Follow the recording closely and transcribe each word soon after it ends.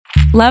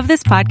Love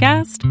this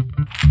podcast?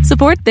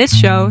 Support this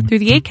show through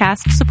the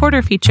Acast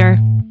supporter feature.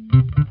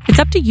 It's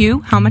up to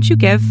you how much you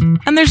give,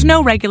 and there's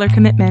no regular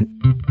commitment.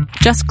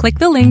 Just click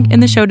the link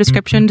in the show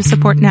description to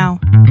support now.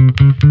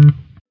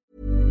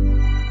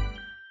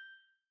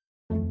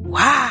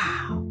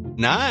 Wow.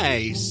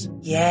 Nice.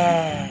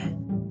 Yeah.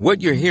 What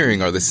you're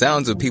hearing are the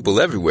sounds of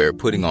people everywhere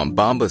putting on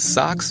Bombas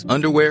socks,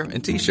 underwear,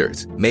 and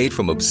T-shirts made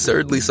from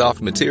absurdly soft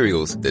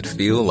materials that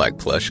feel like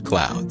plush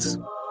clouds.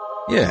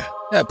 Yeah,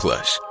 that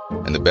plush.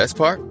 And the best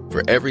part?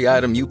 For every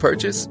item you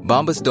purchase,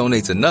 Bombas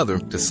donates another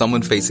to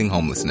someone facing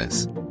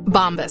homelessness.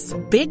 Bombas.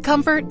 Big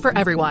comfort for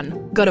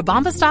everyone. Go to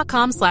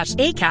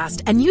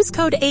bombas.com/ACAST and use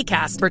code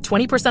ACAST for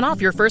 20%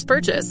 off your first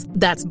purchase.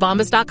 That's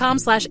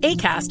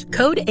bombas.com/ACAST.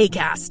 Code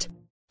ACAST.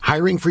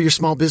 Hiring for your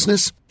small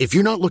business? If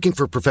you're not looking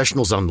for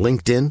professionals on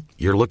LinkedIn,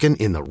 you're looking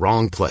in the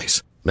wrong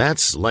place.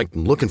 That's like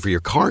looking for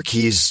your car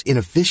keys in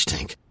a fish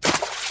tank.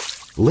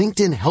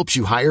 LinkedIn helps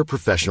you hire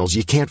professionals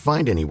you can't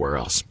find anywhere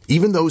else,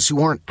 even those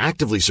who aren't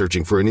actively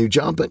searching for a new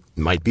job but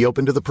might be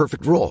open to the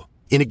perfect role.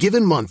 In a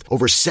given month,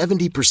 over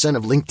 70%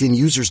 of LinkedIn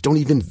users don't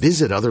even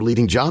visit other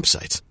leading job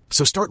sites.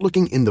 So start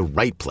looking in the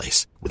right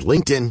place. With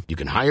LinkedIn, you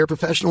can hire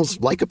professionals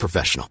like a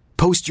professional.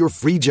 Post your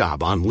free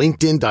job on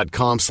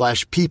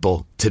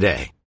linkedin.com/people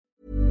today.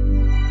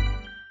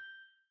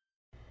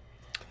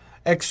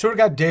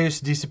 Exurgat Deus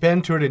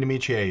dissipentur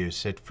inimici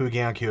eius, et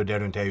fugiancio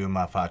derunt eum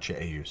a face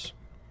eius.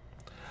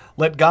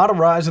 Let God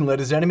arise and let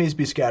his enemies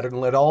be scattered, and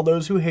let all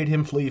those who hate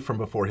him flee from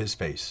before his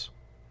face.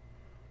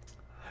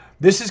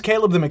 This is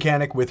Caleb the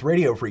Mechanic with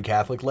Radio Free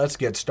Catholic. Let's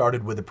get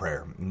started with a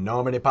prayer. In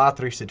nomine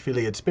Patris et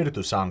Filii et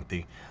Spiritus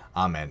Sancti.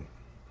 Amen.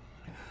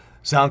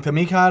 Sancta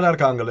Michael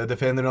Arcangela,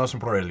 defende nos in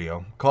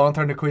proelio,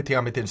 contra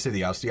nequitiam et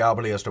insidias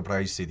diaboli est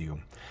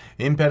praesidium.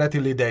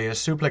 Imperatili Deus,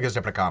 supplicas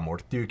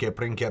deprecamur, duce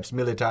princeps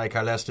militae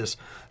caelestis,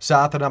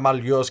 satana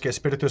maliosque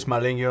spiritus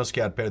malignos,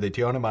 que ad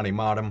perditionem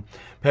animarum,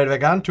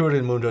 pervegantur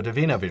in mundo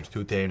divina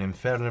virtute in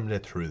infernum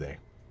detrude.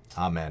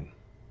 Amen.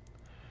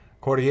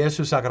 Cor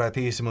Iesus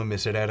sacratissimum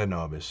miserere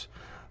nobis,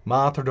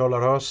 Mater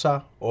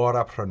dolorosa,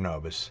 ora pro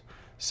nobis,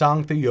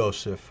 Sancta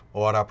Iosef,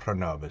 ora pro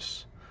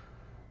nobis.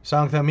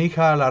 Sancta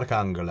Michael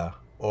Arcangela,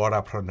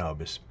 ora pro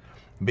nobis.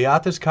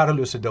 Beatus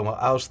Carolus Domo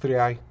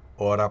Austriae,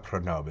 ora pro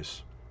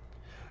nobis.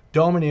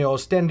 Domine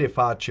ostende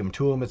facem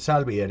tuum et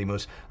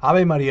salvierimus,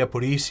 Ave Maria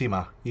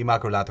Purissima,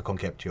 Immaculata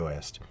Conceptio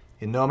est.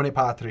 In nomine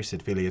Patris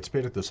et Filii et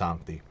Spiritus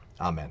Sancti.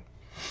 Amen.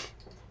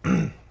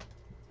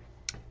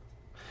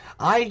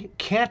 I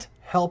can't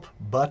help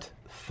but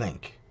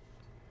think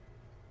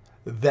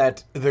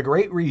that the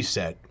Great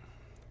Reset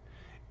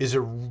is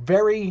a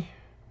very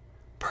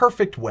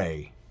perfect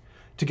way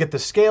to get the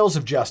scales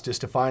of justice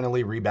to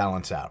finally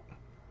rebalance out.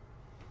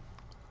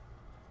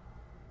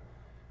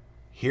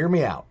 Hear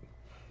me out.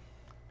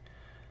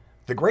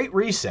 The Great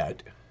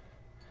Reset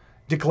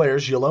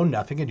declares you'll own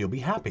nothing and you'll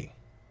be happy.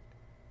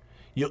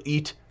 You'll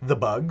eat the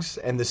bugs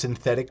and the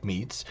synthetic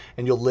meats,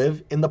 and you'll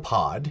live in the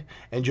pod,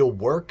 and you'll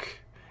work,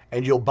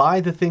 and you'll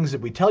buy the things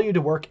that we tell you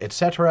to work,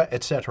 etc.,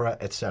 etc.,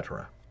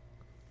 etc.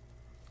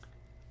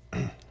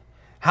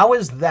 How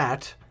is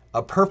that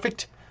a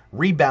perfect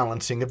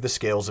rebalancing of the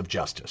scales of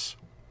justice?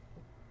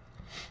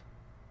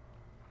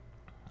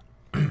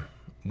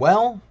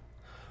 Well,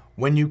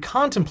 when you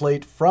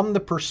contemplate from the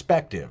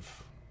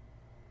perspective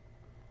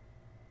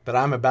that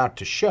I'm about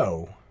to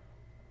show,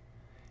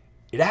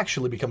 it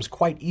actually becomes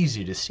quite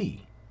easy to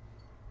see.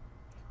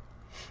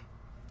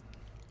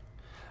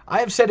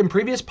 I have said in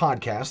previous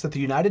podcasts that the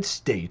United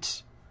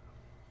States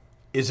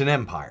is an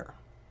empire,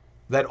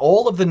 that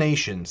all of the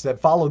nations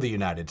that follow the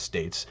United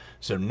States,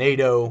 so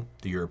NATO,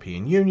 the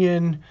European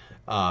Union,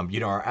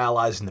 our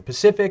allies in the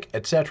Pacific,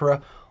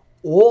 etc.,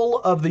 all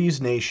of these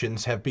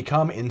nations have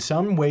become in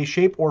some way,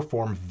 shape, or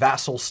form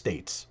vassal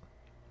states.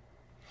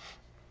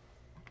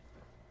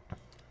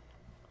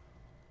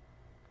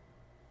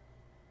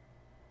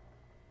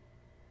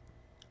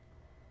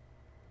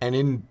 And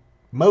in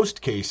most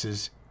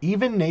cases,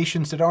 even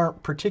nations that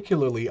aren't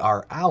particularly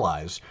our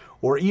allies,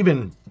 or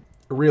even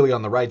really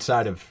on the right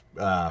side of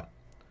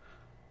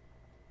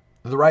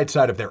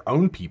their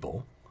own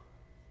people,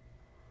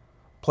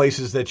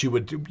 places that you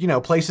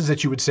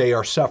would say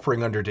are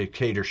suffering under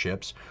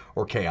dictatorships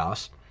or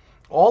chaos,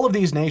 all of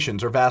these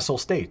nations are vassal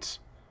states.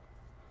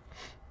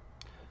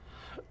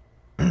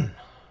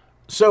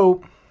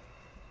 So,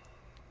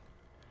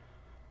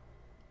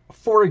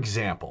 for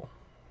example,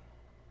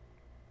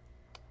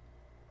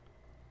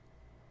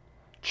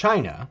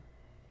 China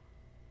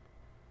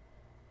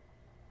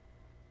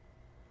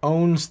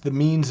owns the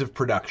means of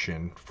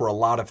production for a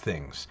lot of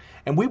things.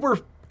 And we were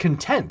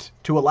content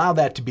to allow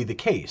that to be the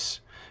case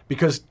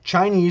because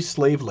Chinese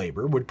slave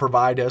labor would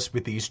provide us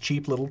with these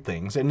cheap little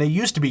things. And they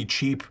used to be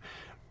cheap,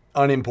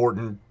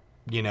 unimportant,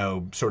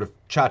 sort of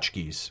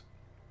tchotchkes,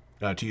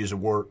 to use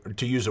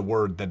a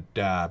word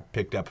that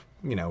picked up,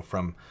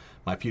 from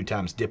my few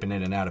times dipping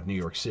in and out of New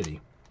York City.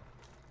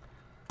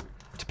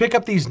 To pick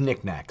up these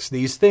knickknacks,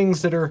 these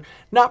things that are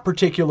not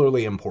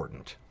particularly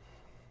important.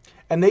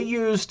 And they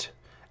used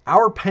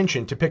our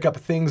penchant to pick up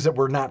things that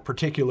were not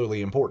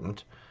particularly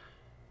important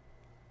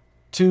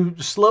to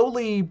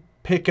slowly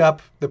pick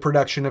up the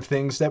production of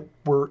things that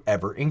were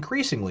ever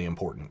increasingly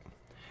important.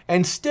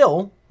 And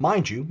still,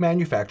 mind you,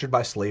 manufactured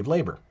by slave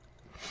labor.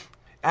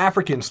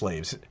 African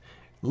slaves,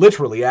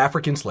 literally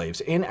African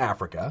slaves in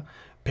Africa,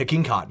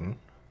 picking cotton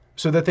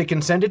so that they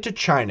can send it to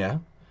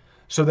China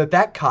so that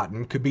that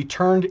cotton could be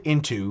turned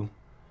into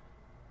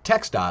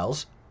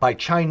textiles by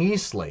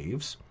Chinese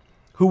slaves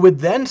who would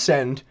then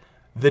send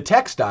the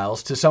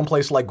textiles to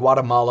someplace like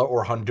Guatemala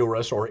or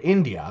Honduras or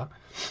India,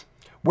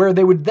 where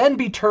they would then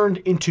be turned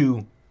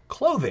into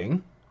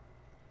clothing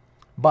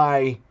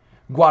by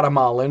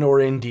Guatemalan or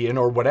Indian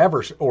or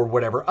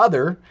whatever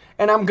other,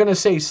 and I'm going to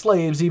say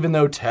slaves, even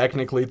though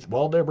technically,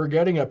 well, they were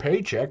getting a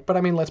paycheck, but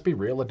I mean, let's be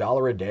real,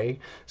 $1 a day,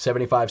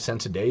 75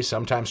 cents a day,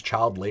 sometimes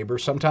child labor,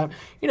 sometimes,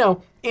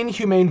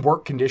 inhumane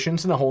work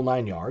conditions and the whole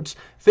 9 yards,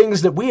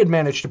 things that we had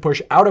managed to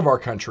push out of our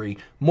country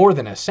more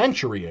than a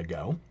century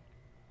ago,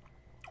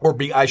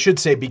 I should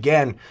say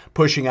began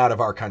pushing out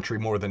of our country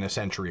more than a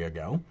century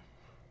ago.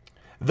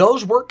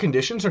 Those work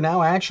conditions are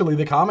now actually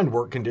the common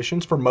work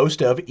conditions for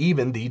most of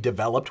even the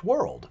developed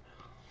world.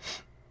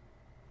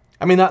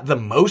 I mean, not the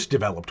most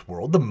developed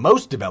world,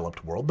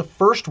 the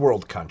first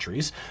world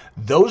countries,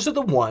 those are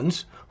the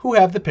ones who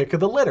have the pick of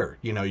the litter.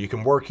 You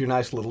can work your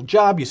nice little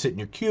job, you sit in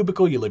your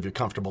cubicle, you live your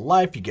comfortable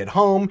life, you get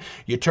home,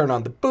 you turn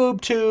on the boob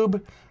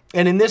tube.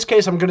 And in this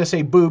case, I'm going to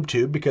say boob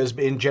tube because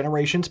in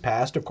generations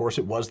past, of course,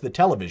 it was the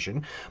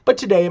television. But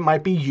today it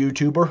might be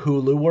YouTube or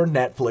Hulu or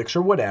Netflix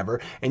or whatever.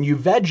 And you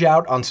veg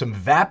out on some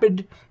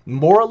vapid,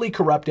 morally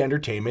corrupt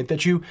entertainment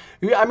that you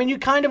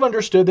kind of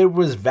understood that it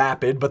was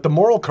vapid, but the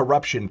moral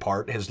corruption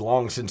part has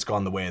long since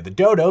gone the way of the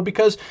dodo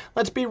because,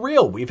 let's be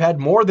real, we've had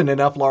more than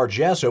enough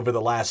largesse over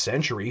the last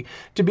century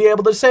to be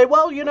able to say,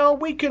 well,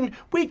 we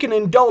can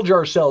indulge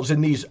ourselves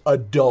in these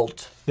adult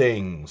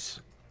things.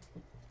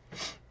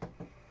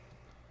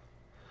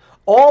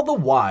 All the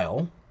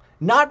while,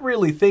 not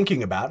really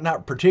thinking about,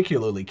 not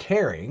particularly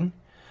caring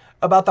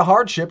about the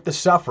hardship, the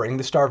suffering,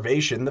 the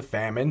starvation, the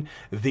famine,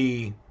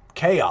 the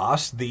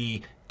chaos,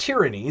 the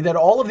tyranny that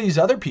all of these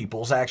other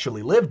peoples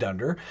actually lived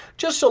under,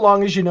 just so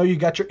long as you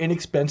got your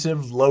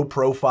inexpensive,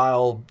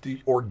 low-profile,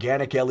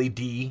 organic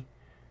LED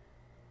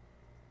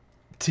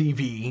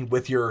TV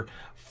with your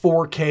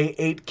 4K,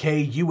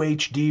 8K,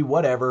 UHD,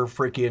 whatever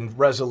freaking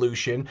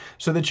resolution,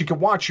 so that you can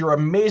watch your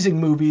amazing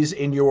movies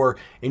in your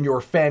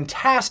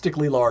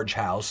fantastically large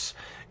house,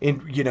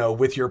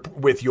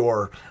 with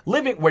your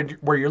living,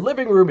 where your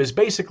living room is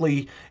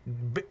basically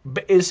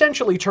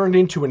essentially turned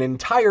into an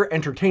entire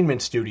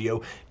entertainment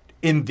studio.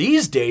 In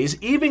these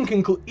days,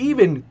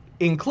 even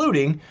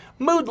including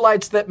mood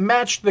lights that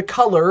match the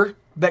color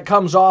that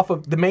comes off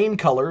of the main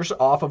colors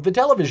off of the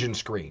television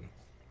screen.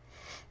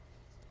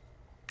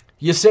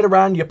 You sit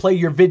around, you play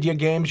your video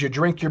games, you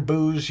drink your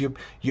booze, you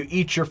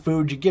eat your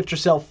food, you get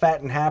yourself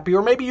fat and happy,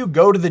 or maybe you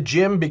go to the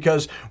gym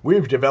because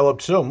we've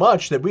developed so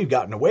much that we've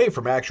gotten away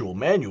from actual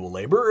manual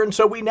labor, and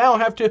so we now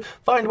have to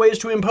find ways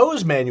to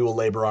impose manual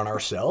labor on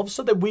ourselves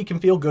so that we can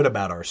feel good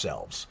about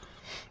ourselves.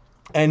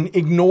 And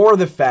ignore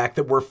the fact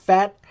that we're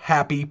fat,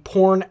 happy,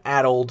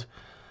 porn-addled,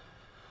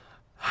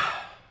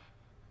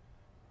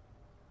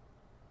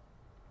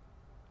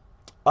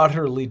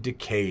 utterly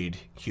decayed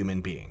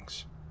human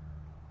beings.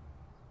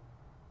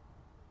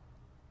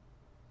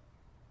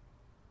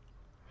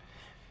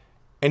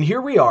 And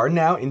here we are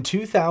now in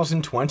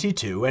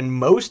 2022, and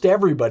most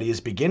everybody is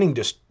beginning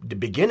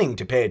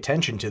to pay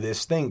attention to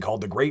this thing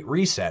called the Great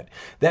Reset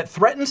that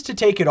threatens to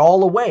take it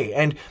all away.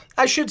 And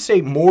I should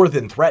say more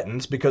than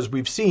threatens, because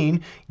we've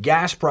seen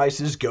gas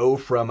prices go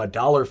from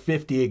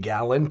 $1.50 a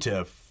gallon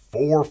to $4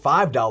 or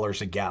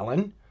 $5 a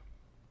gallon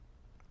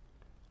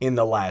in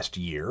the last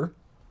year.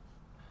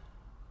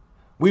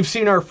 We've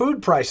seen our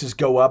food prices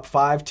go up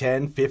 5,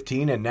 10,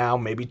 15, and now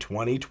maybe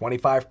 20,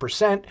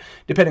 25%,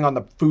 depending on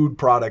the food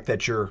product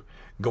that you're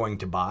going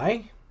to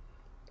buy,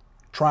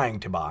 trying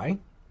to buy.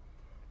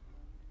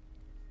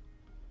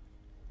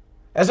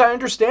 As I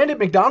understand it,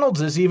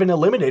 McDonald's has even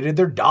eliminated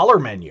their dollar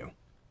menu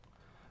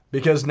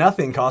because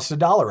nothing costs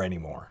 $1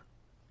 anymore.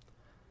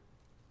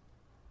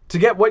 To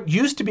get what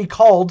used to be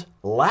called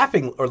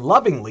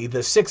lovingly the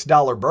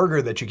 $6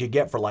 burger that you could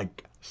get for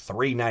like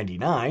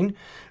 $3.99,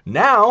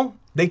 now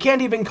they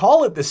can't even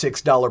call it the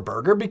 $6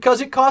 burger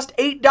because it cost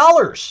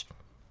 $8.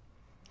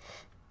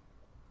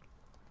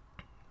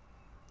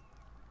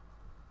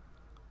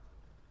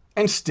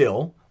 And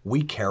still,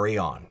 we carry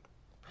on.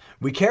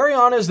 We carry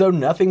on as though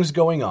nothing's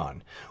going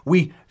on.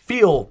 We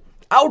feel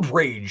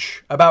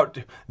outrage about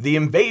the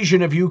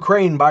invasion of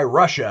Ukraine by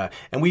Russia,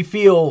 and we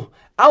feel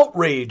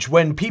outrage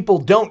when people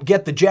don't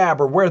get the jab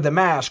or wear the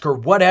mask or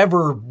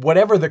whatever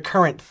the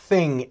current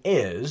thing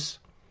is.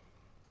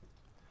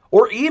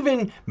 Or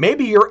even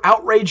maybe you're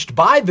outraged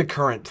by the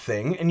current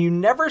thing and you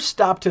never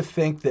stop to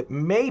think that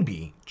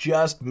maybe,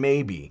 just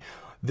maybe,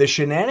 the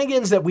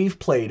shenanigans that we've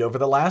played over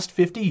the last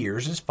 50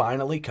 years is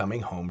finally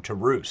coming home to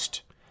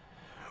roost.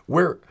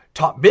 We're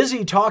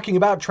busy talking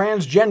about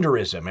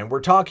transgenderism, and we're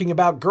talking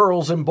about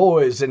girls and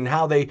boys and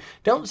how they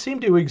don't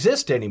seem to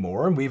exist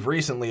anymore. And we've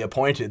recently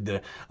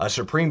appointed a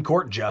Supreme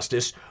Court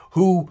justice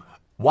who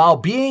while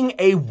being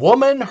a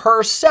woman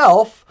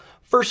herself,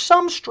 for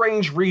some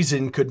strange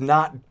reason could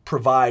not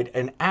provide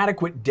an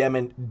adequate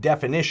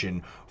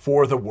definition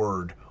for the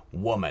word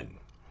woman,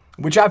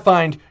 which I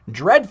find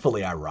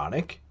dreadfully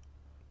ironic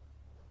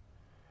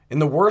in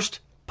the worst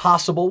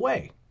possible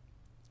way.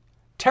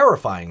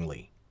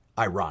 Terrifyingly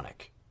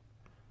ironic.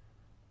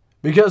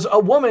 Because a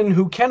woman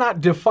who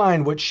cannot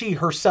define what she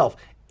herself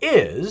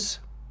is,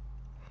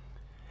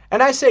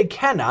 and I say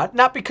cannot,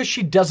 not because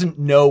she doesn't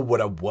know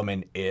what a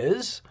woman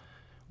is.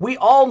 We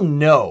all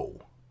know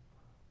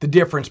the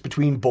difference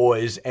between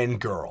boys and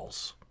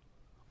girls.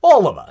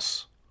 All of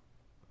us.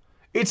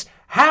 It's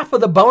half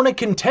of the bone of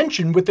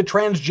contention with the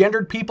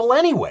transgendered people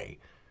anyway.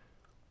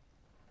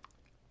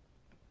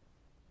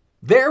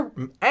 They're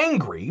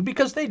angry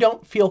because they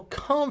don't feel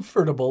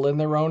comfortable in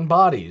their own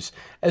bodies,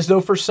 as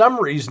though for some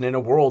reason in a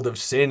world of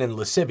sin and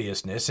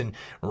lasciviousness and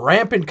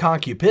rampant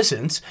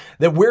concupiscence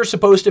that we're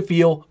supposed to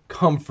feel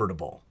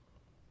comfortable.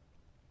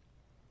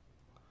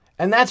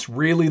 And that's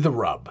really the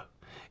rub,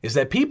 is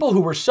that people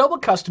who were so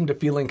accustomed to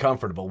feeling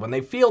comfortable, when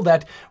they feel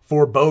that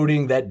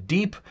foreboding, that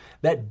deep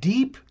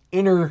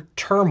inner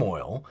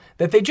turmoil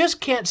that they just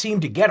can't seem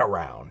to get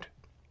around,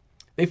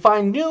 they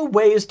find new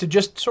ways to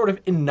just sort of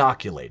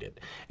inoculate it.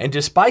 And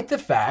despite the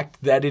fact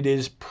that it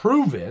is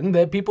proven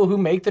that people who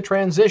make the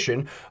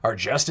transition are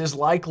just as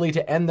likely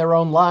to end their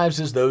own lives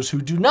as those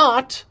who do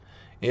not,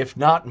 if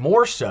not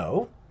more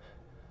so,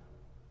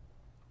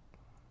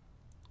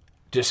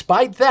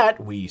 despite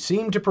that, we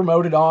seem to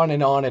promote it on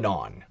and on and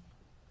on.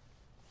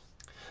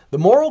 The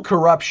moral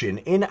corruption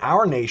in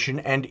our nation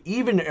and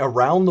even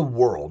around the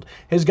world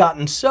has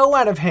gotten so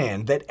out of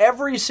hand that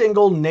every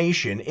single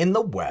nation in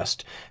the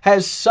West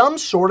has some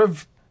sort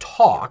of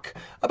talk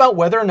about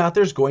whether or not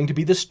there's going to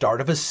be the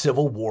start of a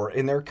civil war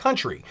in their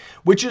country,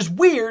 which is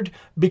weird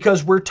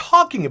because we're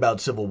talking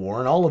about civil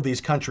war in all of these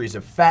countries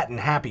of fat and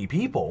happy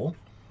people,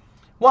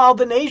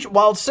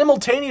 while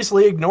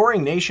simultaneously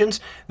ignoring nations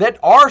that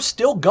are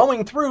still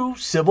going through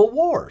civil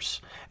wars.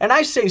 And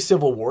I say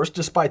civil wars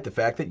despite the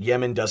fact that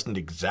Yemen doesn't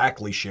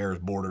exactly share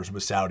borders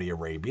with Saudi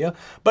Arabia.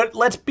 But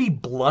let's be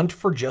blunt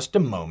for just a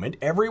moment.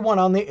 Everyone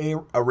on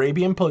the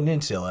Arabian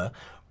Peninsula,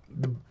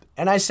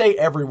 and I say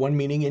everyone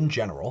meaning in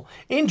general,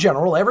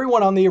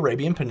 everyone on the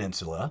Arabian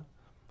Peninsula,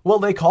 well,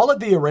 they call it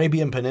the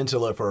Arabian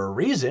Peninsula for a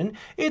reason.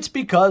 It's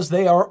because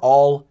they are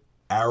all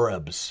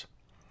Arabs.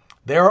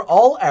 They're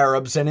all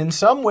Arabs, and in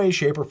some way,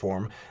 shape, or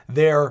form,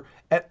 they're,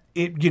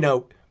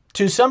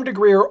 to some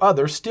degree or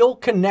other, still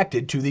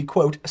connected to the,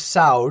 quote,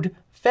 Saud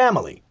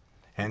family.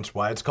 Hence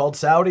why it's called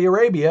Saudi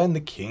Arabia and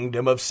the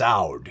Kingdom of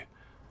Saud.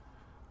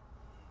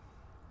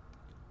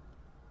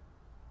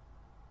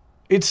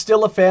 It's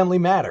still a family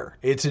matter.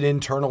 It's an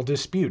internal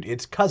dispute.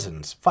 It's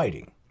cousins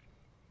fighting.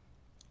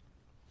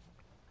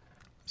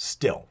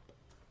 Still.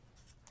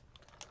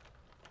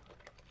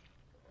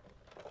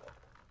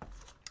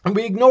 And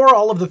we ignore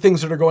all of the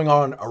things that are going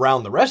on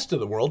around the rest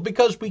of the world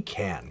because we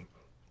can.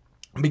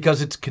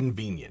 Because it's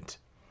convenient.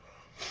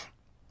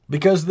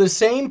 Because the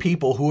same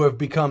people who have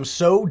become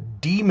so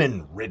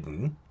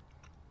demon-ridden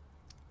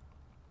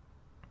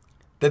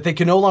that they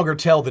can no longer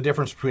tell the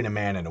difference between a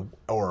man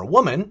or a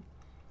woman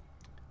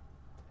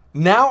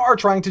now are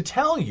trying to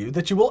tell you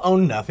that you will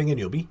own nothing and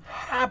you'll be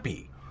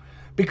happy.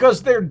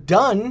 Because they're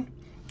done.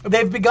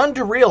 They've begun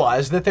to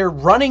realize that they're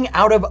running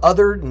out of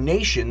other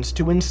nations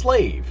to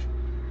enslave.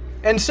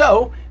 And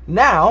so,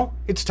 now,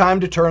 it's time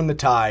to turn the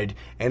tide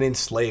and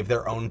enslave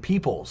their own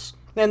peoples.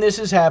 And this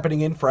is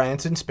happening in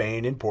France, in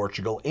Spain, in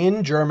Portugal,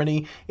 in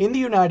Germany, in the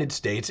United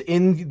States,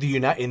 in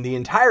the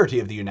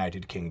entirety of the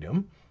United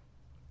Kingdom.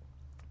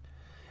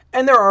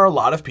 And there are a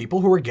lot of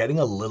people who are getting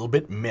a little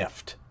bit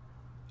miffed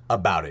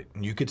about it.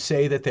 And you could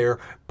say that they're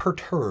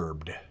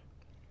perturbed.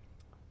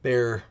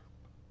 They're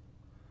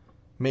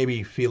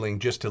maybe feeling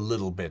just a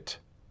little bit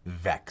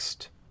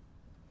vexed.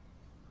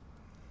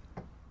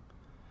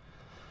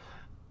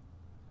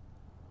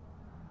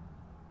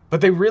 But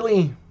they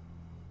really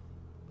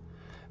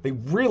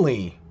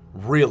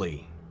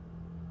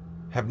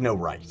have no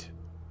right.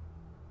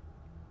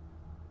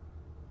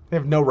 They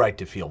have no right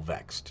to feel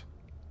vexed.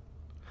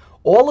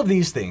 All of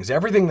these things,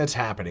 everything that's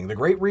happening, the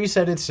Great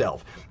Reset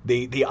itself,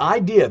 the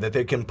idea that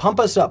they can pump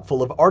us up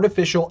full of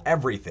artificial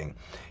everything.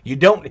 You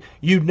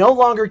no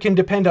longer can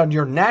depend on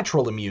your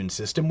natural immune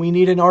system. We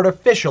need an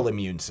artificial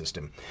immune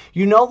system.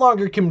 You no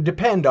longer can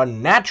depend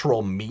on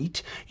natural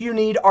meat. You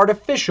need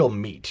artificial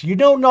meat. You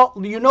no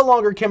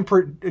longer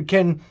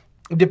can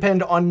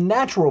depend on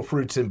natural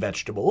fruits and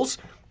vegetables.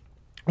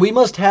 We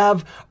must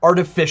have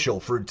artificial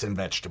fruits and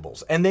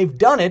vegetables. And they've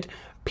done it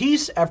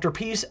piece after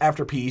piece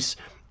after piece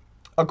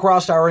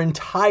across our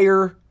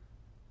entire,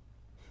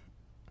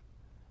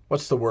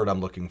 what's the word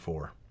I'm looking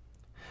for?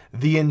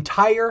 The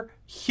entire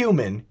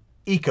human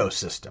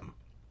ecosystem.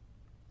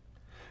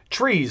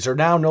 Trees are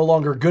now no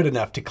longer good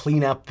enough to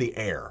clean up the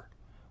air.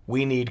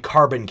 We need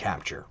carbon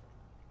capture.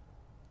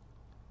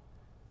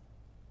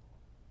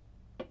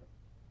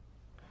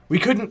 We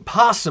couldn't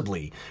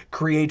possibly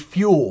create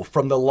fuel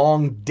from the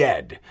long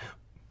dead,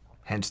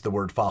 hence the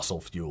word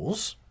fossil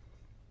fuels,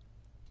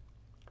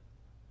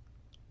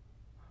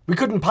 We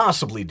couldn't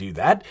possibly do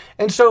that,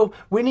 and so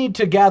we need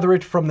to gather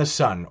it from the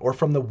sun or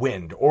from the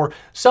wind or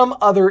some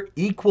other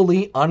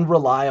equally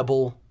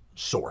unreliable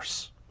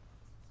source.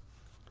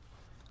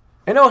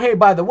 And oh, hey,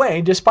 by the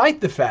way, despite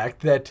the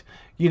fact that,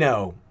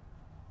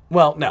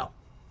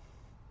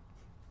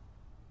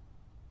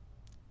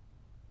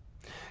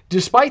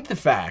 despite the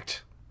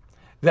fact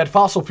that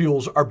fossil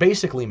fuels are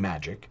basically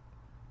magic,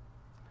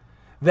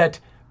 that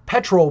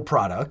petrol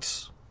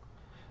products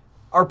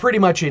are pretty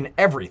much in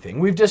everything,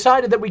 we've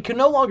decided that we can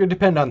no longer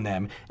depend on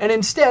them, and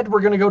instead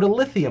we're going to go to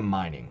lithium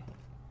mining,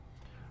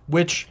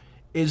 which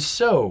is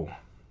so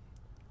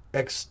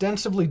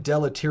extensively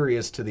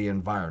deleterious to the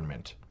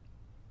environment.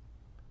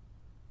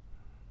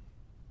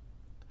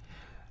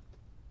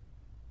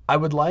 I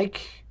would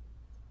like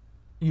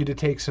you to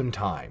take some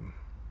time.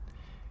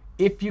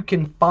 If you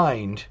can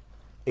find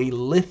a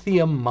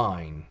lithium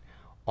mine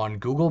on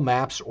Google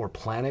Maps or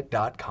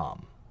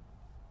planet.com,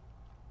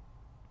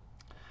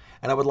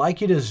 and I would like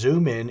you to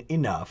zoom in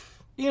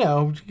enough,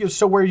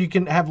 so where you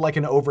can have like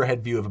an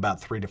overhead view of about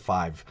 3 to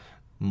 5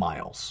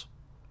 miles.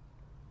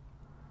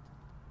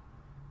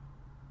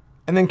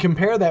 And then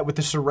compare that with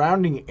the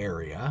surrounding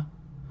area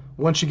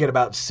once you get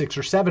about 6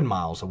 or 7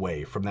 miles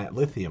away from that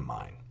lithium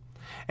mine.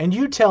 And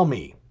you tell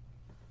me,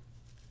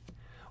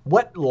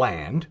 what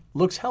land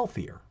looks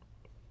healthier?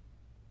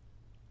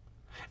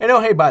 And oh,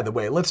 hey, by the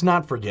way, let's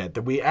not forget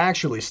that we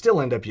actually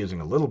still end up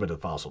using a little bit of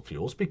fossil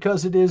fuels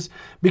because the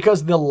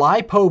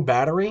LiPo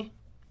battery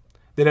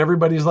that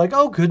everybody's like,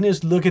 oh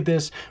goodness, look at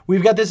this.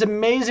 We've got this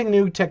amazing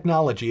new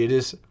technology. It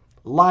is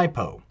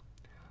LiPo,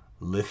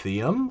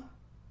 lithium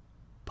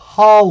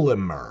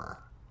polymer.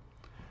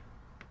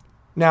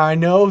 Now I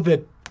know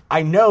that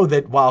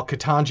while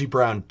Ketanji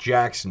Brown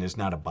Jackson is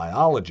not a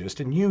biologist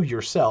and you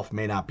yourself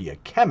may not be a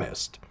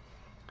chemist,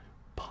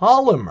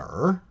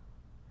 polymer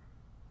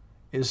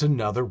is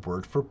another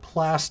word for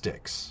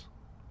plastics,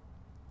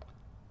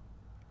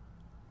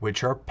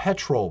 which are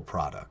petrol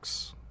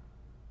products.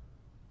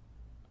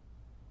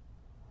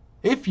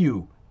 If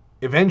you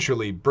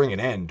eventually bring an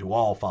end to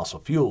all fossil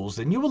fuels,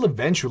 then you will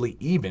eventually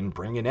even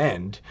bring an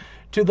end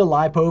to the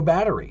LiPo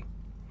battery.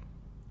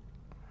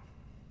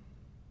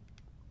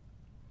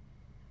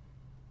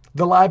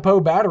 The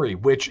LiPo battery,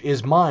 which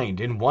is mined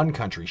in one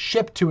country,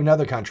 shipped to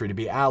another country to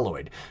be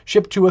alloyed,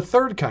 shipped to a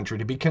third country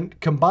to be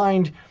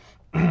combined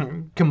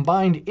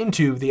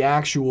into the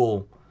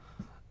actual,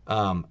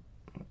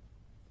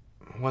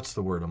 what's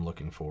the word I'm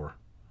looking for?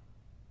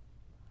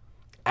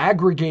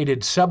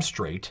 Aggregated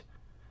substrate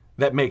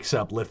that makes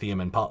up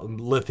lithium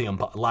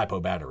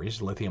LiPo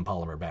batteries, lithium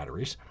polymer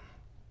batteries,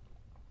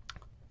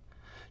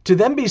 to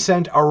then be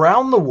sent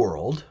around the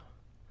world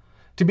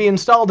to be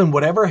installed in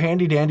whatever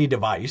handy-dandy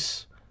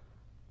device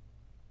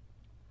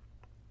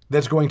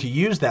that's going to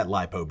use that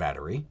LiPo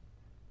battery,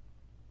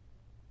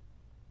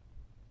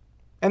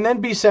 and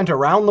then be sent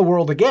around the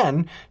world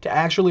again to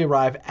actually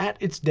arrive at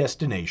its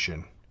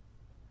destination,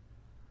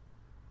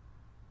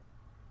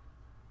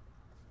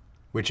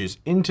 which is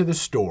into the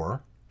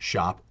store,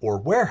 shop, or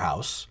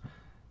warehouse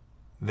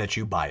that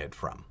you buy it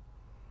from.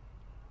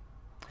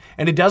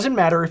 And it doesn't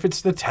matter if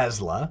it's the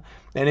Tesla,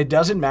 and it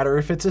doesn't matter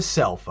if it's a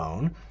cell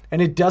phone,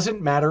 and it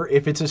doesn't matter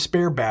if it's a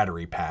spare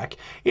battery pack.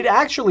 It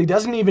actually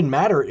doesn't even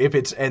matter if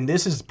it's, and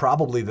this is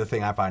probably the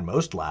thing I find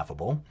most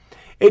laughable,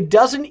 it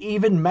doesn't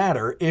even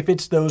matter if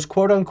it's those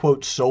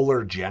quote-unquote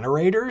solar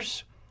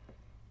generators,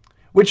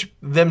 which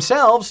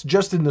themselves,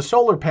 just in the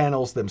solar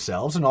panels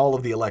themselves and all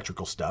of the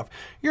electrical stuff,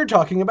 you're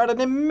talking about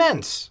an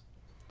immense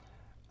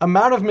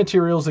amount of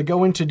materials that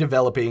go into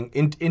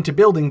into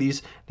building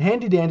these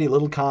handy-dandy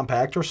little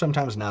compact or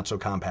sometimes not so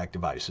compact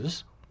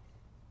devices.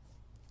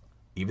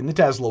 Even the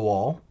Tesla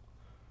wall,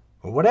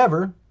 or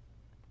whatever.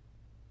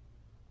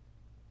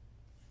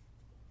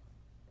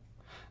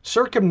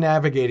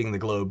 Circumnavigating the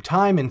globe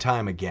time and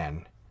time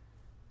again,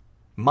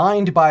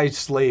 mined by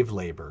slave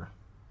labor,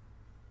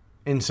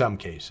 in some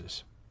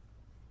cases.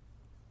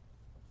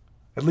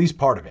 At least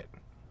part of it.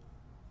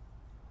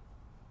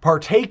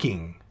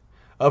 Partaking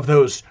of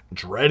those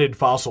dreaded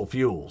fossil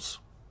fuels.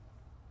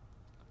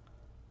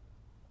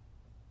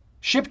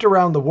 Shipped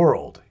around the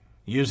world,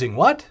 using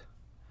what?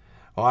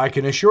 Well, I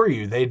can assure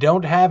you, they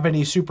don't have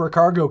any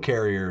supercargo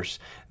carriers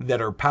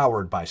that are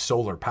powered by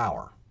solar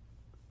power.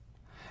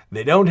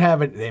 They don't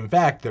have it. In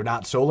fact, they're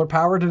not solar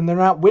powered and they're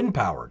not wind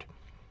powered.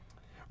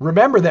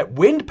 Remember that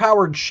wind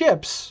powered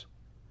ships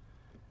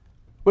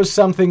was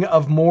something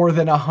of more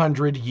than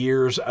 100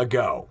 years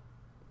ago.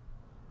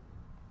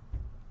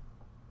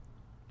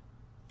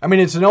 I mean,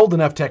 it's an old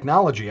enough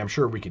technology. I'm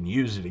sure we can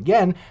use it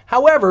again.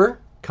 However,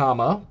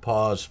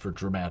 pause for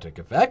dramatic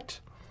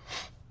effect.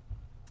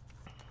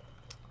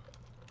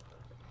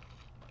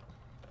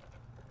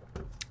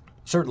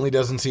 Certainly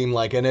doesn't seem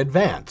like an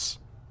advance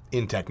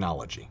in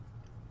technology.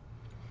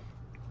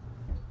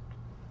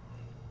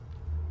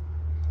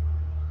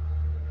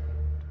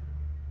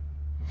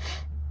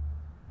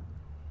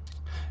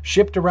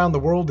 Shipped around the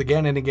world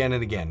again and again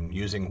and again,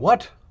 using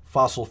what?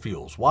 Fossil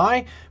fuels.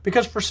 Why?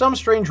 Because for some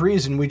strange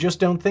reason, we just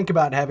don't think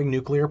about having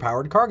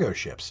nuclear-powered cargo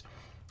ships.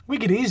 We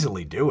could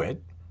easily do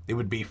it It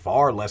would be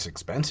far less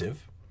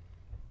expensive.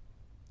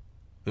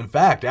 In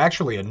fact,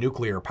 actually, a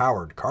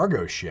nuclear-powered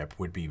cargo ship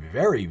would be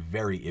very,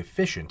 very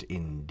efficient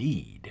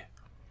indeed.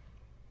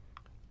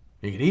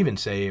 You could even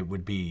say it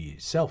would be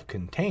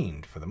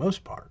self-contained for the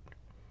most part.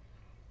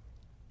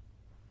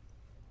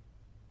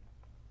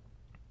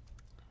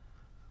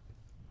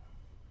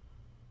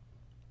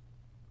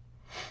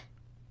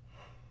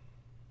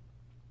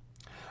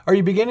 Are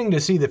you beginning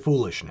to see the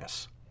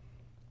foolishness?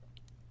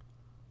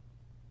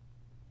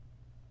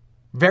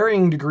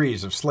 Varying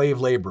degrees of slave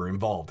labor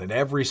involved at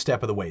every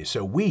step of the way,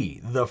 so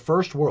we, the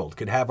first world,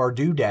 could have our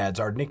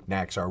doodads, our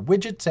knickknacks, our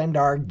widgets, and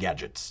our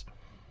gadgets.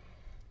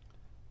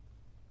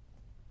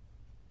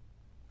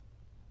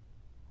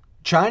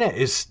 China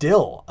is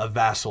still a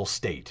vassal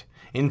state.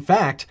 In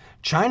fact,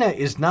 China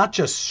is not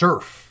just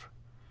serf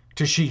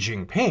to Xi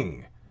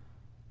Jinping.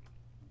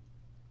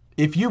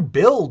 If you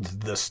build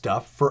the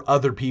stuff for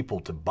other people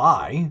to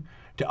buy,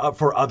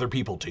 for other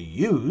people to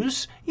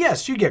use,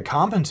 yes, you get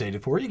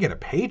compensated for it, you get a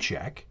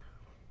paycheck.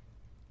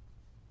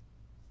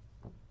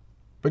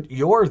 But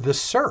you're the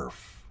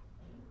serf.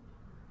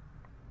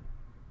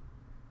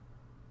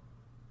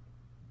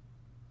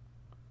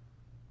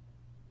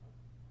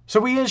 So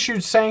we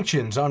issued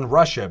sanctions on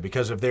Russia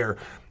because of their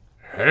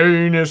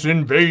heinous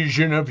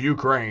invasion of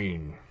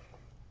Ukraine,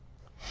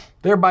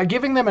 thereby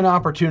giving them an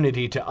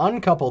opportunity to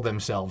uncouple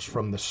themselves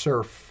from the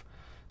serf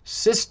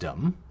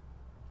system.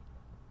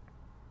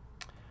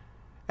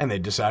 And they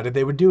decided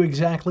they would do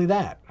exactly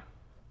that.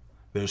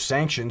 Those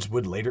sanctions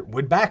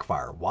would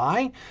backfire.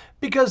 Why?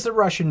 Because the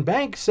Russian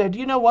bank said,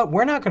 you know what,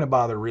 we're not going to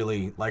bother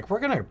really, we're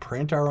going to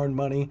print our own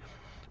money,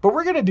 but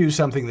we're going to do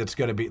something that's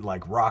going to be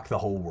rock the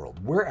whole world.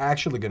 We're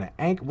actually going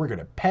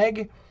to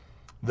peg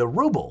the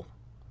ruble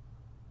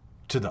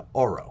to the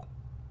oro,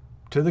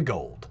 to the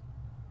gold.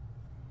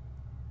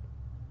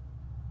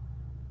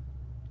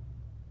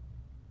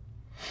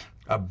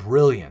 A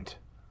brilliant,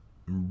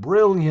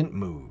 brilliant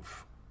move.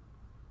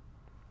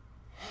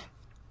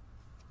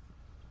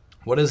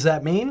 What does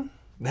that mean?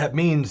 That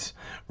means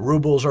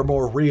rubles are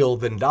more real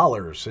than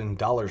dollars, and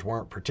dollars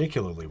weren't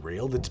particularly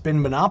real. It's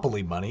been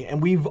monopoly money,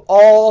 and we've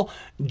all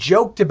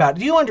joked about it.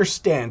 Do you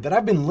understand that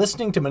I've been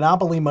listening to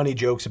monopoly money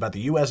jokes about the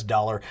US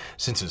dollar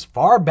since as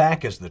far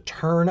back as the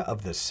turn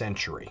of the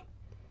century?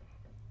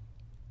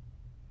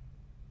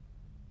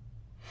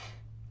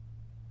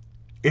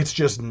 It's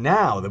just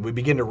now that we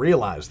begin to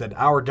realize that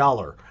our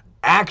dollar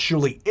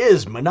actually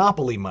is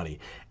monopoly money,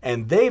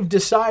 and they've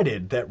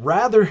decided that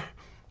rather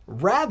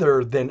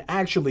than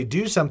actually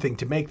do something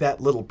to make that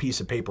little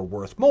piece of paper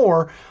worth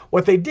more,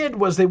 what they did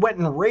was they went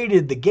and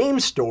raided the game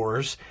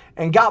stores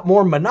and got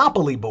more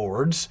Monopoly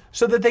boards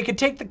so that they could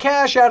take the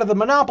cash out of the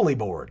Monopoly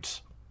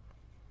boards.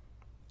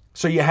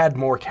 So you had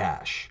more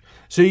cash.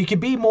 So you could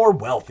be more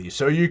wealthy.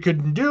 So you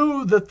could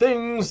do the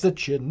things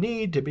that you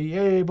need to be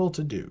able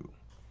to do.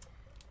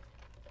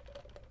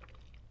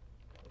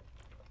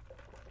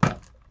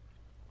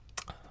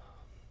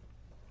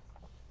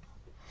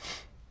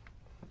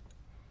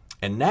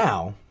 And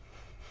now,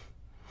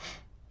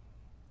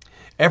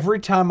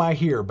 every time I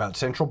hear about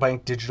central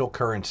bank digital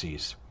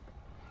currencies,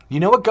 you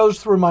know what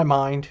goes through my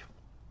mind?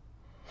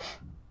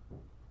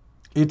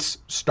 It's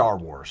Star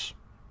Wars.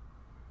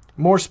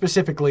 More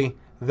specifically,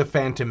 The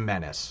Phantom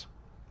Menace,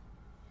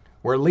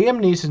 where Liam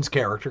Neeson's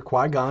character,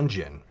 Qui-Gon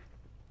Jinn,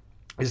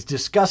 is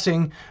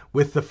discussing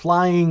with the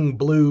flying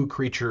blue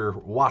creature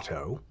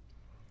Watto,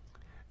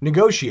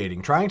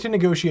 trying to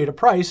negotiate a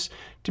price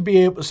to be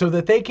able, so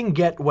that they can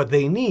get what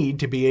they need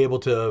to be able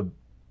to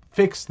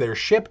fix their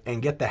ship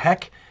and get the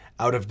heck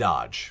out of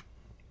Dodge.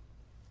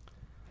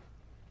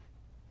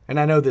 And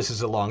I know this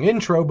is a long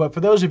intro, but for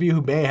those of you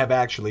who may have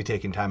actually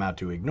taken time out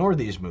to ignore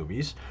these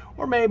movies,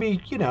 or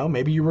maybe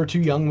you were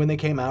too young when they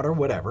came out or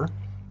whatever,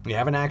 you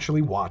haven't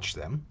actually watched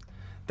them,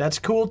 that's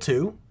cool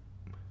too.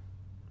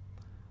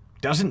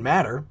 Doesn't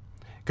matter.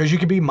 Because you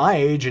could be my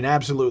age and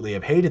absolutely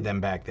have hated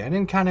them back then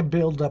and kind of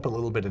build up a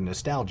little bit of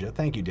nostalgia.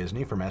 Thank you,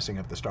 Disney, for messing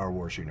up the Star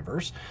Wars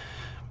universe.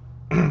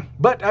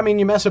 But,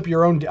 you mess up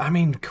your own...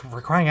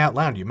 for crying out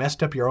loud, you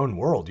messed up your own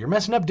world. You're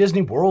messing up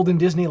Disney World and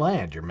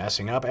Disneyland. You're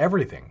messing up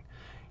everything.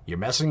 You're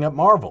messing up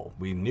Marvel.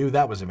 We knew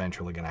that was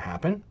eventually going to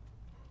happen.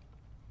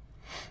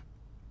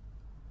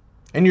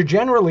 And you've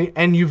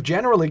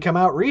generally come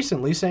out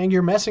recently saying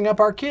you're messing up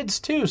our kids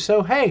too.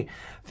 So, hey,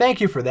 thank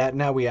you for that.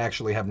 Now we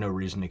actually have no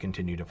reason to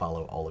continue to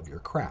follow all of your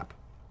crap.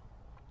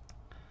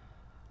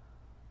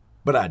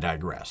 But I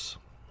digress.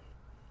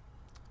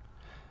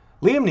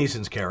 Liam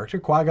Neeson's character,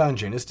 Qui-Gon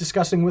Jinn, is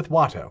discussing with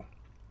Watto.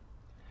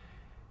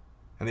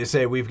 And they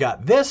say, we've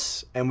got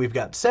this, and we've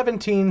got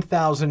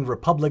 17,000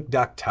 Republic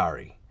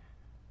Daktari.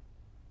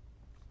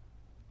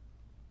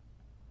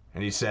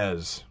 And he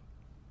says,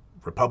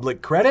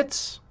 Republic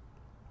credits?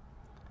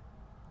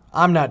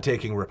 I'm not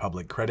taking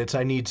Republic credits.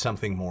 I need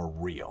something more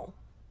real.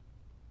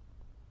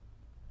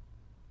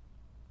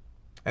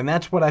 And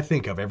that's what I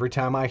think of every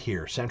time I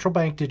hear central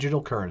bank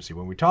digital currency.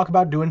 When we talk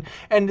about doing,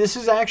 and this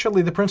is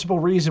actually the principal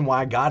reason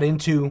why I got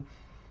into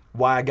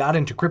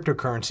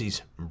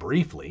cryptocurrencies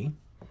briefly.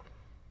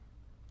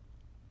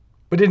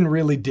 but didn't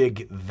really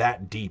dig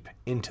that deep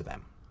into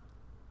them.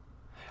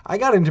 I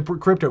got into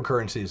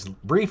cryptocurrencies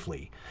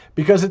briefly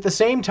because at the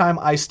same time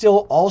I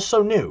still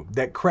also knew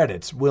that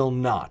credits will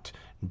not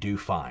do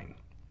fine.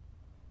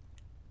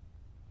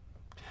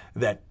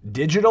 That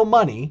digital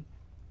money,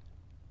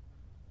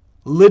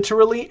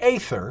 literally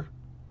Aether,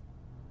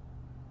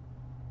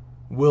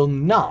 will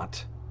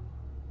not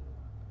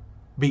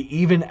be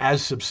even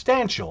as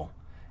substantial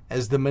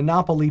as the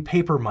monopoly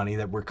paper money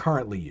that we're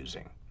currently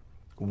using,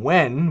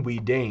 when we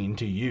deign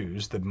to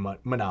use the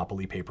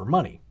monopoly paper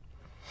money.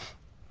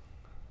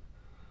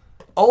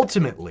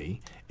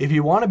 Ultimately, if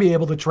you want to be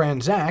able to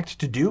transact,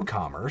 to do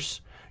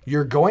commerce,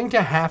 you're going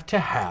to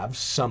have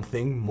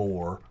something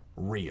more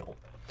real.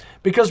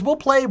 Because we'll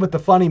play with the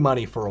funny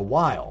money for a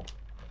while,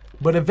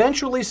 but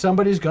eventually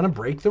somebody's going to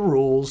break the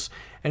rules,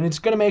 and it's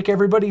going to make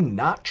everybody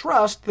not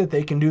trust that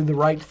they can do the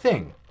right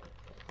thing.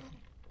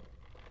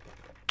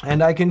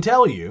 And I can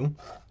tell you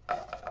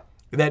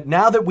that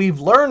now that we've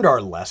learned our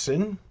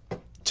lesson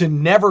to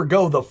never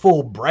go the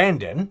full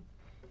Brandon.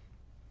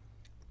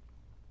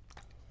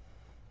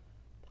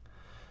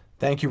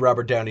 Thank you,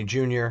 Robert Downey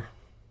Jr.,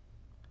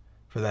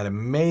 for that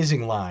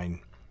amazing line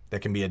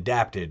that can be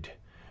adapted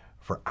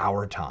for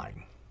our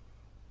time.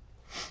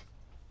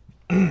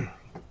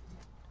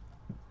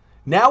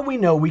 Now we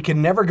know we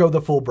can never go the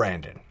full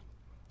Brandon.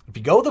 If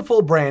you go the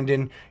full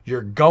Brandon,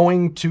 you're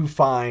going to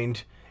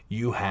find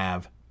you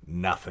have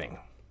nothing.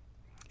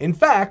 In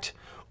fact,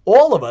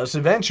 all of us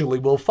eventually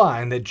will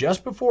find that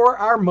just before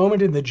our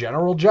moment in the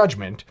general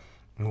judgment,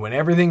 when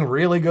everything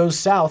really goes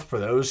south for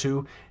those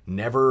who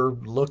never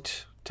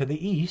looked to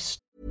the east.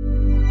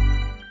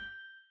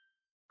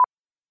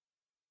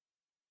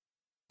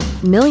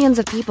 Millions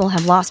of people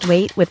have lost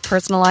weight with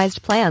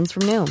personalized plans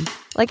from Noom.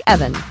 Like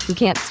Evan, who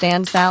can't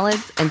stand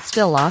salads and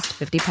still lost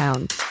 50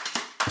 pounds.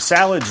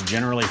 Salads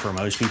generally for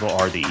most people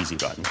are the easy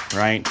button,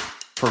 right?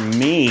 For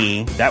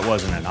me, that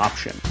wasn't an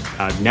option.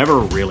 I never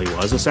really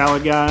was a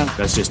salad guy.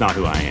 That's just not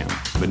who I am.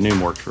 But Noom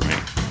worked for me.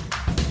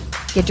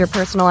 Get your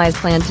personalized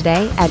plan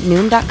today at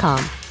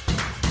Noom.com.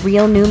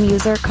 Real Noom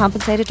user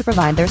compensated to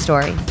provide their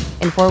story.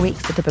 In 4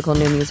 weeks, the typical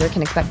Noom user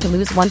can expect to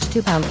lose 1 to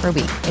 2 pounds per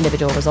week.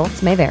 Individual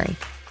results may vary.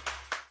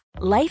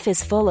 Life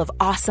is full of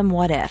awesome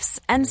what-ifs,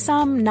 and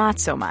some not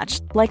so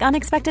much, like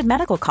unexpected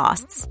medical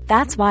costs.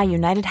 That's why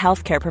United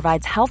Healthcare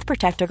provides Health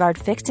Protector Guard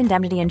fixed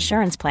indemnity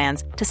insurance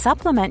plans to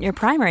supplement your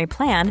primary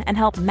plan and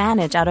help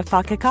manage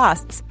out-of-pocket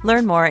costs.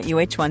 Learn more at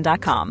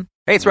UH1.com.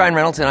 Hey, it's Ryan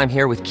Reynolds, and I'm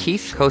here with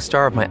Keith,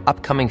 co-star of my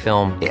upcoming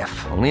film,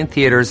 If, only in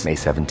theaters May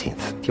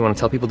 17th. Do you want to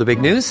tell people the big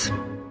news?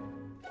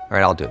 All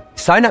right, I'll do it.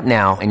 Sign up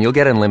now and you'll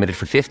get unlimited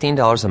for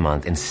 $15 a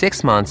month and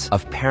 6 months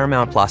of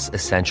Paramount Plus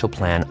Essential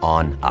Plan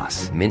on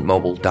us.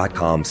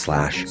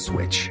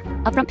 MintMobile.com/switch.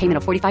 Upfront payment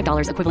of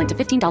 $45 equivalent to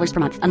 $15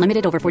 per month.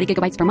 Unlimited over 40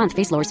 gigabytes per month.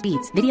 Face lower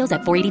speeds. Videos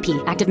at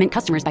 480p. Active Mint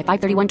customers by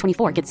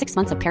 531.24 get 6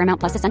 months of Paramount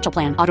Plus Essential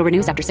Plan. Auto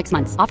renews after 6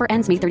 months. Offer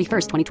ends May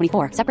 31st,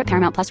 2024. Separate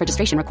Paramount Plus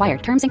registration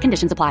required. Terms and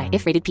conditions apply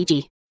if rated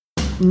PG.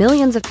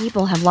 Millions of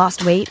people have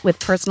lost weight with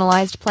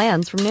personalized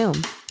plans from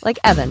Noom. Like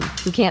Evan,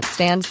 who can't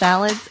stand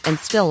salads and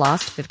still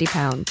lost 50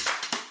 pounds.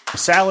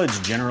 Salads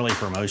generally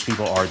for most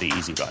people are the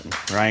easy button,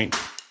 right?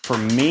 For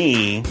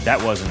me,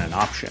 that wasn't an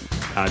option.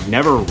 I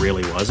never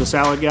really was a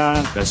salad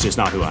guy. That's just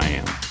not who I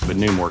am. But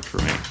Noom worked for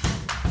me.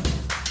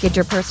 Get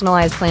your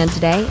personalized plan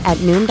today at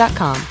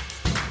Noom.com.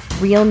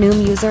 Real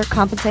Noom user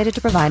compensated to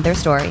provide their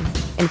story.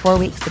 In 4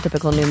 weeks, the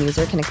typical Noom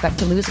user can expect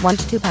to lose 1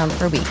 to 2 pounds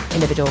per week.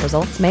 Individual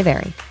results may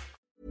vary.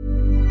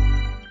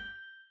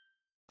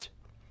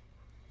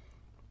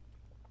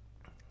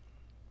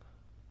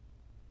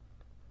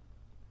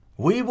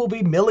 We will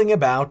be milling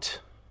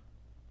about,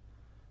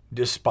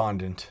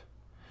 despondent,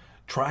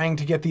 trying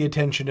to get the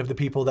attention of the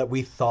people that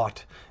we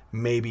thought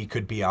maybe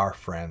could be our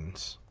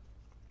friends.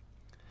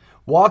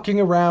 Walking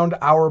around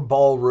our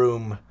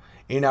ballroom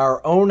in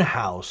our own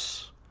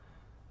house,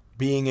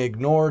 being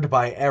ignored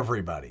by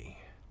everybody,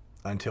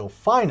 until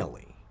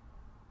finally,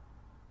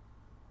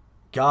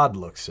 God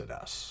looks at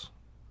us,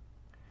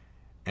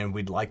 and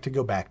we'd like to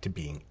go back to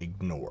being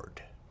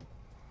ignored.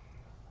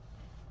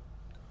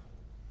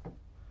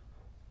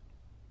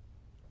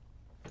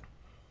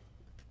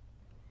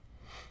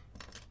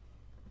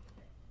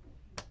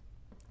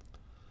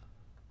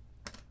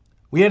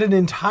 We had an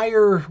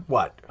entire,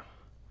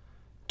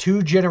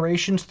 2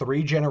 generations,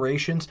 3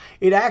 generations?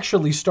 It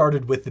actually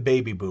started with the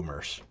baby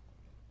boomers.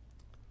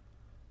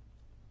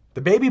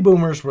 The baby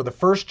boomers were the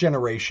first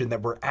generation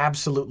that were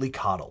absolutely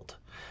coddled.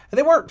 And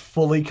they weren't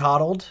fully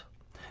coddled.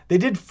 They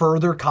did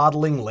further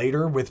coddling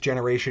later with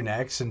Generation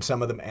X and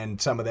some of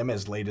them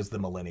as late as the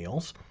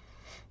millennials.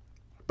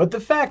 But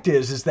the fact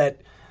is that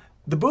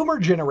the boomer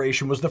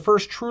generation was the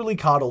first truly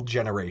coddled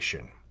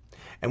generation.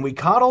 And we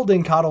coddled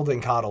and coddled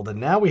and coddled, and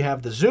now we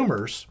have the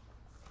Zoomers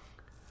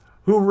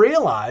who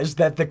realize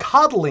that the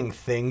coddling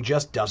thing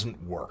just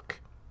doesn't work.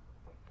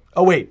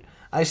 Oh wait,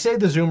 I say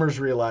the Zoomers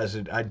realize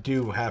it. I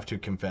do have to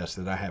confess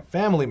that I have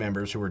family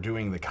members who are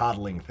doing the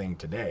coddling thing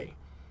today,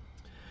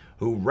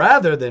 who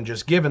rather than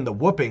just giving the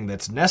whooping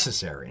that's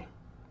necessary,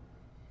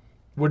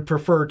 would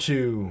prefer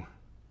to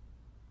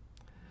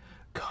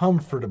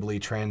comfortably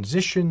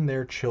transition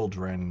their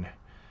children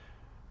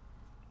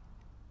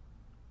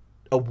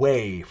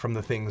away from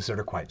the things that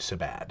are quite so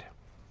bad.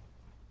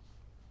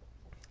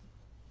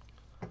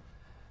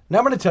 Now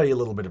I'm going to tell you a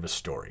little bit of a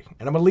story,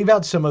 and I'm going to leave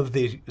out some of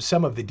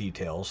the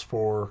details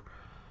for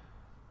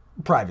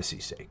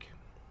privacy's sake.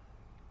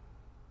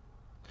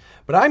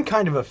 But I'm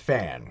kind of a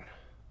fan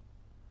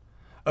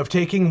of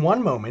taking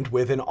one moment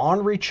with an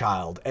ornery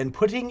child and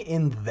putting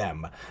in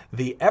them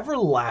the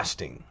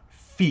everlasting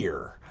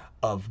fear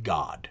of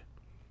God.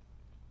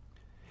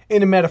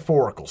 In a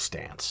metaphorical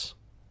stance,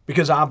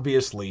 because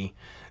obviously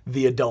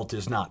the adult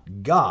is not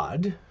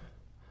God,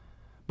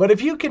 but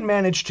if you can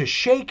manage to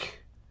shake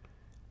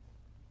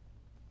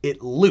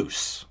it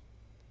loose,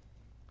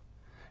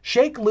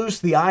 shake loose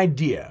the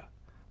idea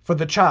for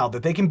the child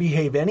that they can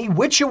behave any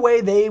which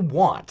way they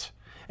want,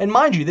 and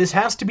mind you, this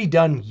has to be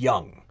done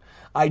young.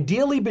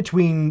 Ideally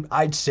between,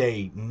 I'd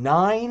say,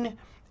 9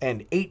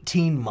 and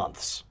 18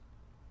 months.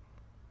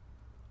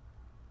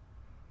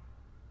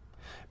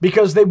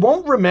 Because they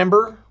won't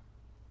remember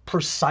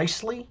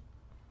precisely.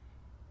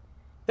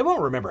 They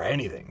won't remember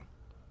anything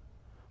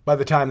by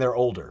the time they're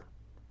older.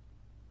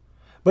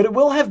 But it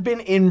will have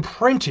been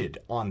imprinted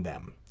on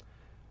them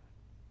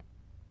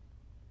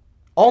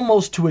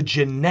almost to a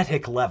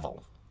genetic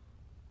level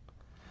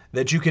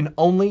that you can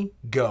only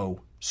go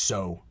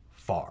so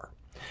far.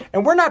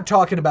 And we're not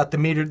talking about the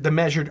measured,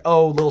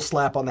 little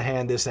slap on the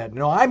hand, this, that.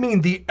 No, I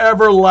mean the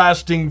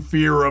everlasting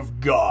fear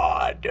of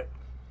God.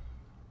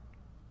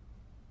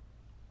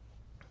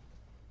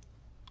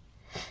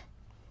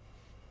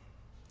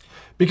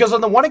 Because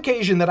on the one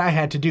occasion that I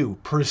had to do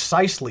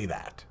precisely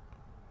that,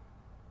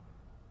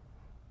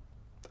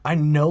 I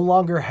no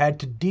longer had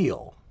to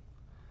deal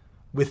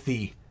with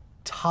the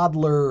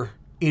toddler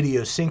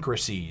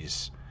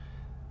idiosyncrasies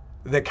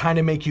that kind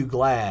of make you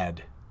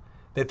glad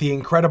that the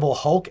Incredible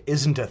Hulk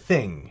isn't a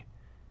thing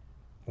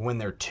when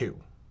they're 2.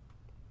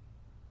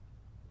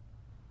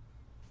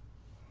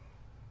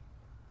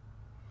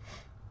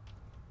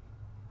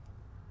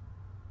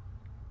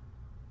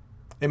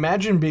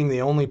 Imagine being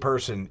the only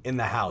person in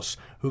the house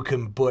who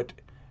can put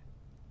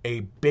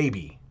a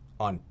baby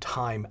on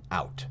time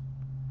out.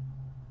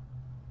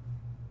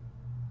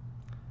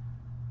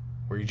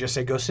 Where you just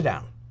say, go sit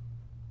down.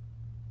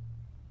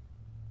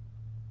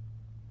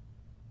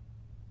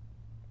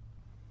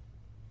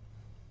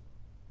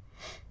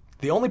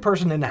 The only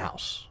person in the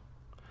house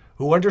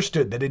who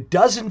understood that it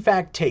does in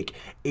fact take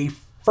a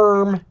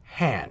firm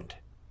hand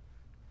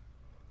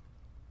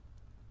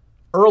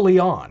early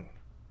on.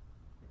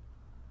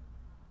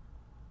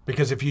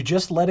 Because if you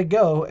just let it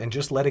go and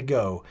just let it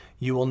go,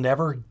 you will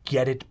never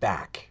get it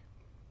back.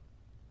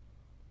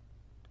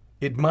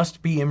 It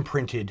must be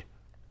imprinted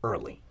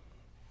early.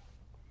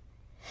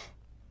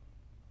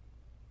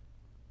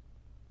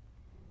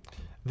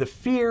 The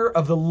fear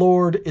of the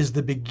Lord is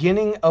the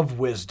beginning of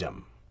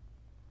wisdom.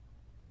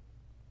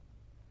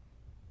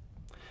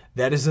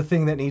 That is the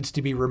thing that needs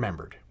to be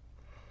remembered.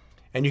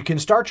 And you can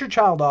start your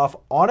child off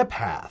on a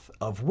path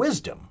of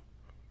wisdom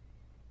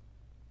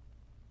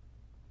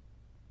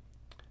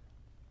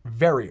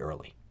very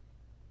early.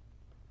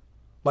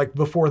 Like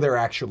before they're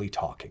actually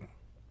talking.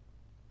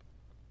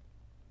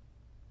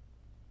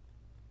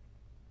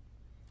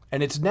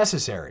 And it's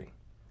necessary.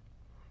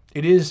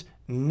 It is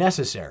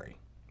necessary.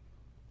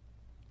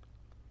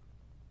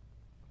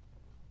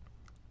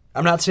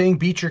 I'm not saying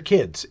beat your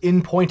kids.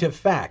 In point of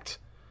fact,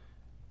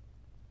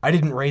 I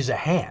didn't raise a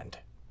hand.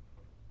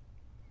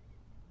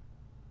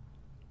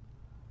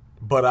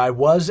 But I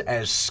was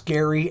as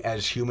scary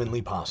as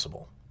humanly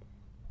possible.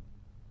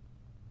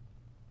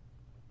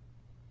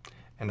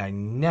 And I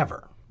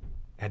never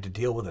had to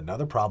deal with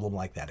another problem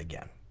like that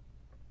again.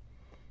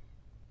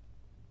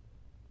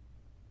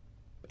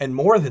 And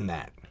more than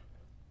that,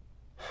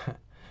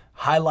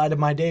 highlight of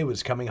my day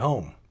was coming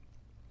home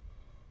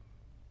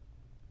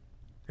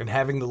and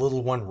having the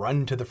little one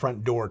run to the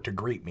front door to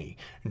greet me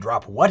and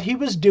drop what he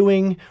was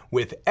doing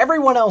with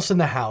everyone else in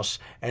the house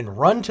and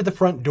run to the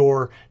front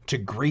door to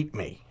greet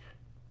me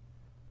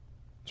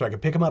so I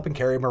could pick him up and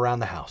carry him around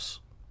the house.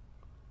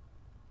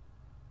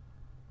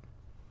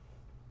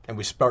 And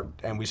we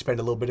spend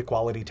a little bit of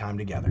quality time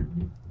together.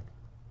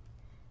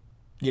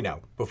 You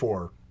know,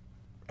 before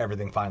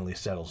everything finally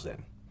settles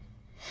in.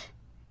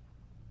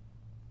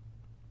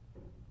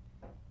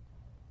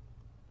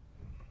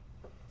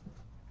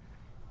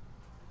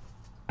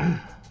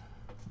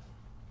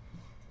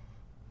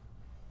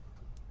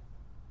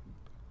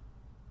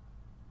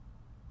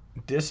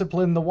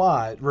 Discipline the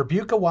wise.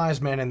 Rebuke a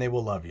wise man and they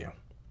will love you.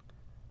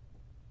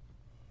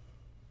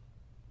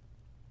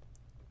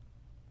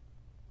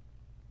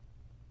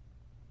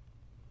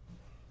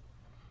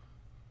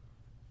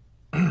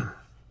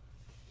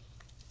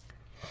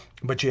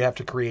 But you have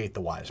to create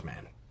the wise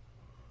man.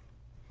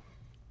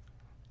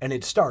 And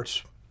it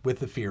starts with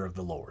the fear of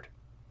the Lord.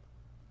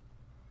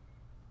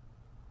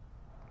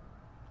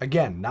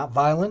 Again, not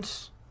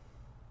violence,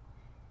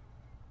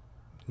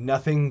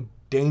 nothing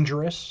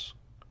dangerous,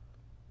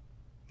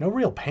 no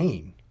real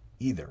pain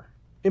either.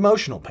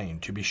 Emotional pain,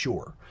 to be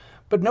sure,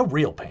 but no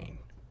real pain.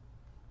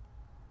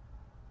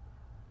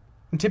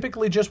 And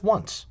typically just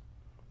once.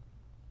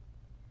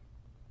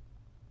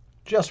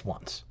 Just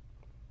once.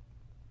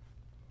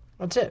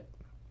 That's it.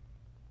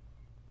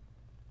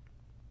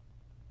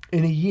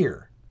 In a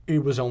year,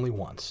 it was only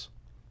once.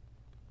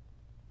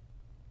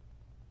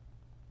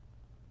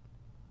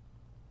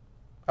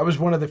 I was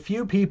one of the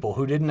few people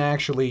who didn't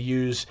actually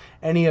use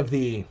any of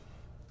the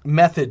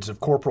methods of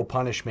corporal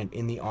punishment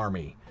in the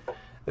Army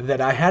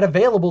that I had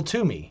available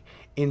to me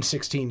in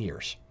 16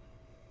 years.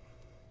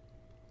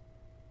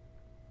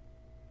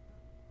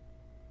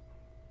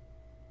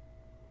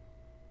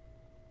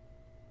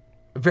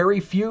 Very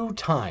few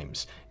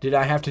times did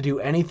I have to do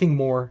anything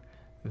more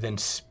than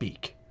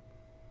speak.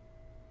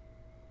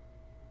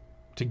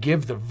 To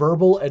give the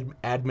verbal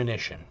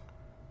admonition.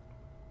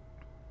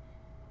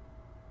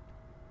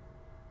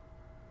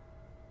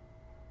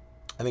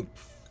 I think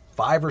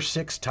 5 or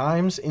 6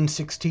 times in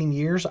 16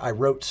 years, I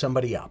wrote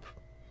somebody up.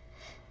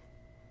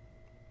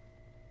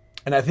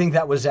 And I think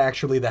that was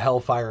actually the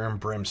hellfire and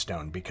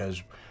brimstone,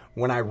 because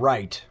when I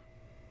write,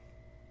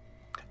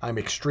 I'm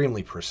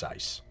extremely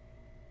precise.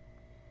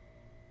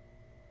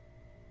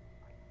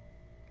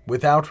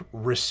 Without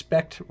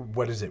respect,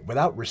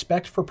 Without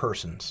respect for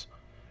persons,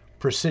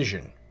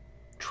 precision,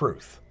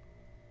 truth.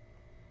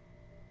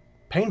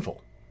 Painful,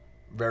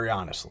 very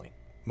honestly,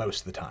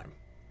 most of the time.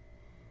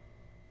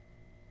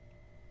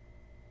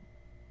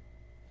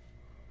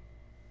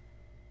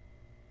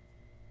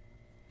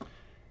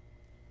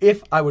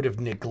 If I would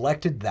have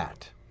neglected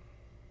that,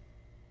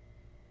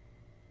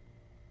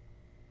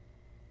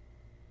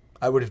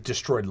 I would have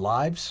destroyed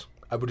lives,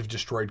 I would have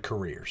destroyed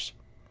careers.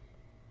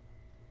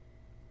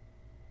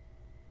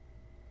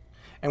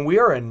 And we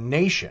are a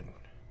nation,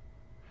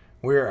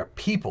 we are a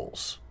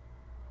peoples,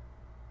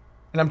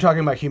 and I'm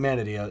talking about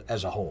humanity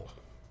as a whole,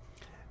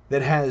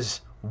 that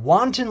has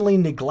wantonly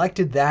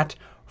neglected that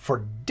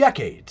for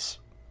decades.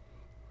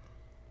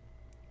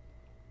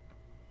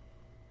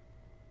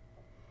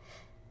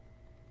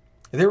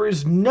 There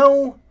is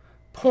no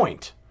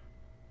point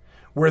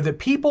where the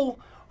people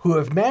who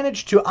have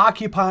managed to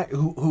occupy,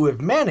 who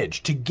have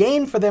managed to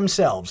gain for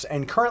themselves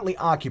and currently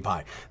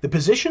occupy the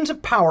positions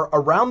of power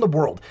around the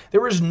world,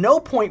 there is no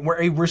point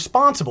where a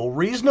responsible,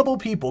 reasonable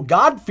people,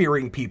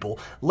 God-fearing people,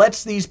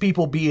 lets these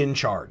people be in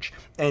charge.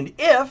 And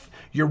if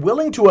you're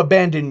willing to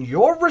abandon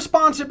your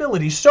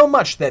responsibility so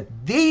much that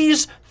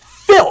these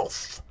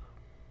filth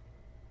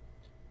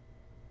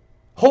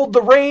hold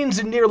the reins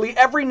in nearly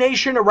every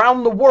nation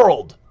around the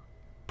world,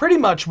 pretty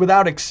much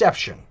without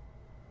exception,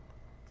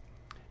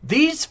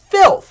 these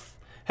filth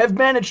have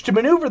managed to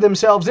maneuver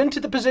themselves into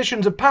the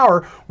positions of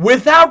power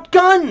without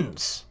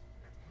guns.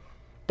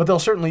 But they'll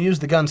certainly use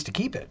the guns to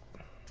keep it.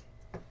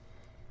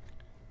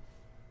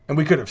 And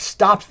we could have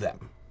stopped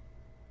them.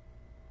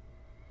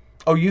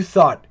 Oh, you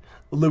thought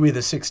Louis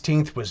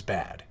XVI was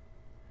bad.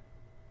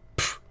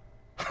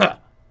 Pfft.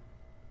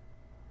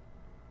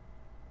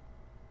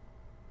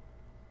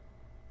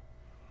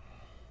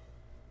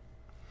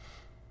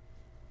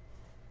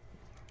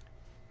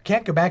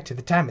 Can't go back to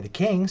the time of the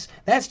kings.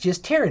 That's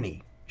just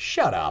tyranny.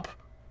 Shut up.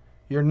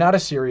 You're not a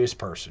serious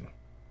person.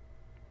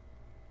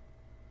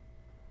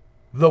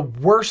 The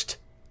worst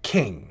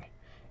king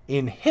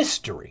in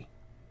history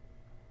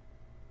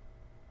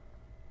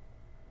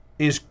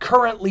is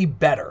currently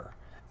better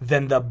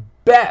than the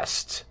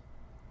best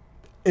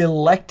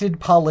elected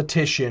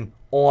politician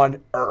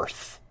on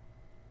earth.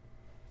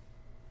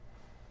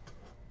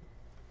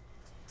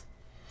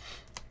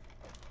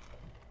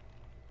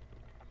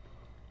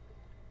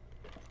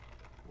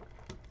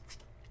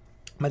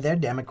 But they're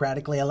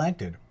democratically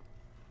elected.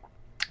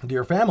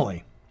 Dear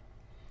family,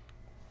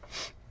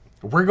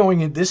 we're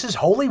going in, this is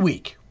Holy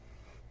Week.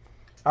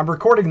 I'm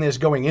recording this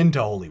going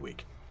into Holy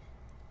Week.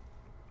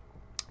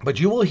 But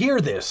you will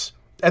hear this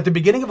at the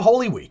beginning of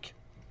Holy Week.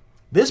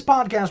 This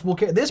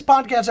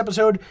podcast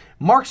episode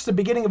marks the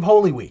beginning of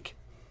Holy Week.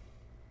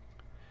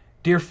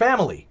 Dear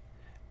family,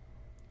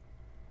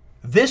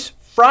 this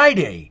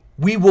Friday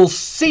we will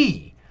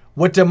see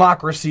what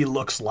democracy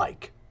looks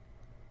like.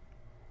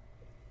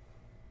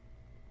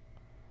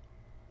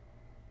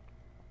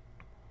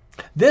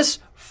 This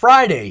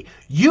Friday,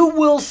 you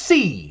will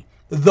see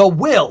the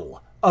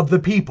will of the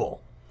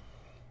people.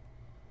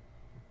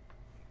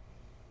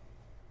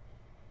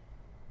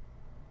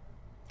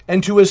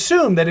 And to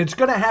assume that it's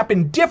going to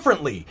happen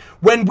differently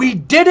when we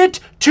did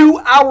it to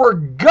our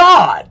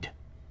God.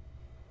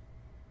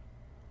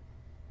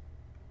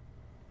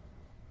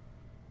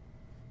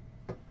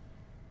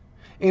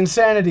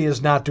 Insanity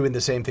is not doing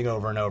the same thing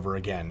over and over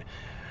again,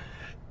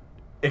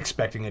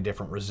 expecting a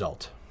different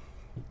result.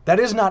 That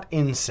is not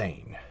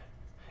insane.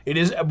 It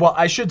is, well,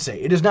 I should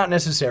say, it is not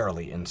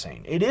necessarily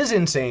insane. It is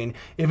insane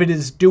if it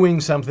is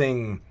doing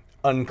something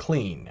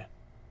unclean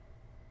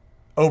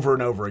over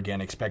and over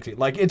again, expecting,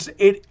 like,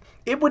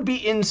 it would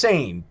be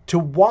insane to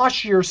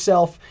wash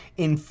yourself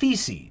in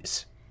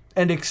feces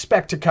and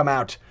expect to come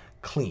out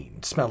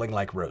clean, smelling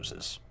like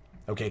roses.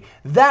 Okay?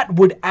 That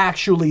would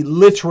actually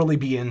literally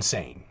be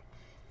insane.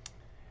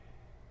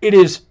 It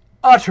is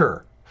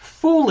utter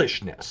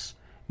foolishness,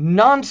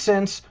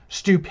 nonsense,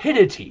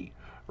 stupidity,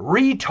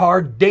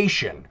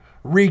 retardation,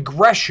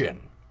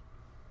 regression.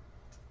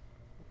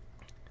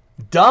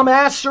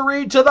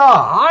 Dumbassery to the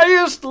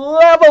highest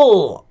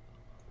level.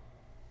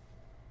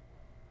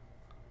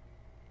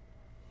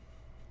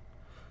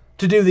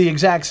 To do the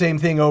exact same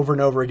thing over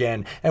and over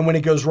again, and when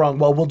it goes wrong,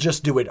 well, we'll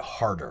just do it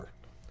harder.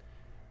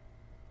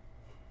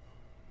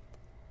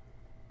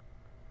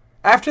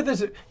 After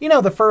this,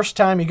 the first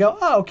time you go,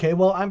 oh, okay,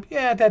 well,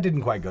 that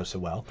didn't quite go so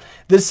well.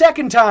 The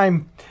second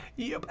time,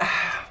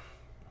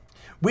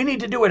 we need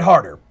to do it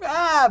harder.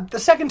 The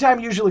second time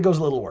usually goes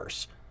a little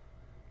worse.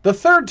 The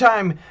third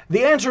time,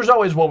 the answer is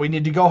always, well, we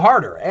need to go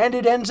harder, and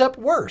it ends up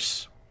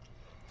worse.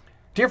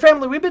 Dear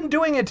family, we've been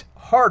doing it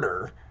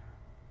harder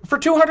for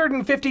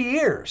 250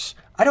 years.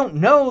 I don't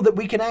know that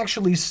we can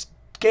actually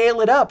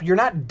scale it up. You're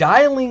not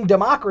dialing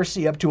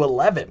democracy up to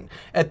 11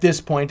 at this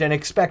point and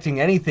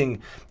expecting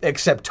anything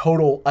except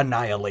total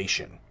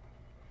annihilation.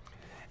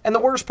 And the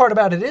worst part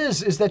about it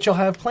is that you'll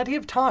have plenty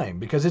of time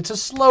because it's a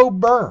slow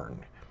burn.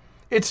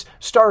 It's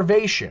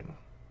starvation.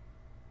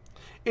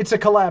 It's a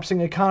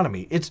collapsing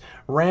economy. It's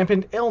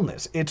rampant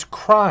illness. It's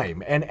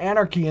crime and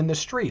anarchy in the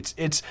streets.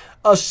 It's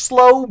a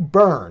slow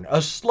burn,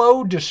 a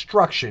slow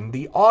destruction,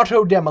 the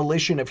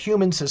auto-demolition of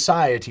human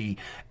society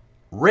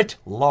writ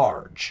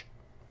large.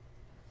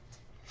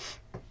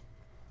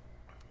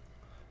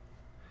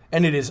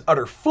 And it is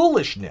utter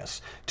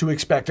foolishness to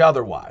expect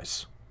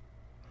otherwise.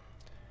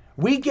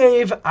 We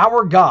gave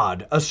our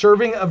God a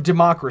serving of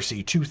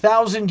democracy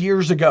 2,000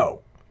 years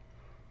ago.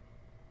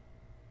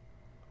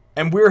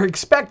 And we're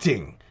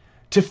expecting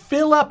to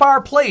fill up our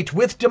plate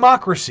with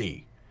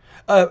democracy.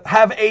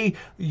 Have a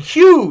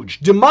huge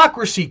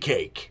democracy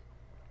cake.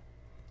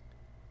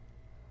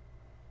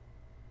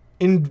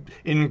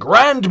 In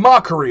grand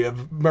mockery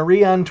of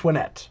Marie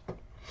Antoinette.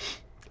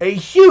 A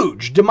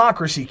huge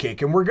democracy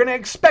cake. And we're going to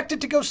expect it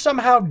to go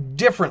somehow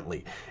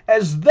differently.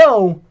 As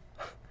though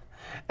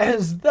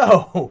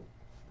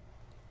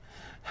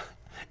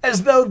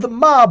the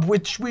mob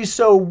which we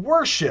so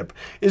worship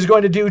is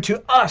going to do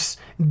to us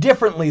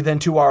differently than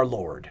to our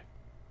Lord.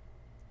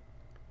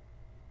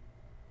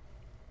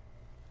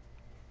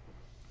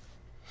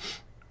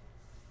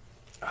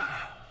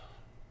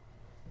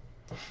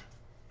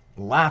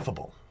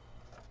 Laughable.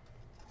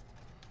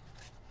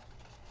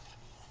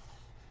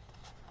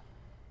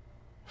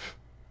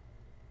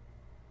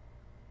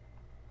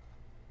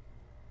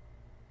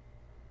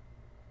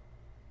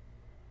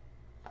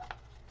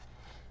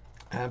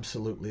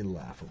 Absolutely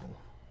laughable.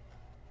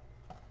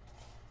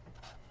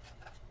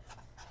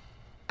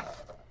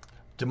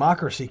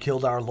 Democracy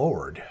killed our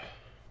Lord.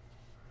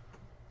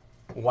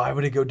 Why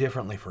would it go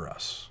differently for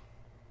us?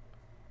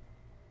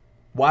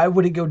 Why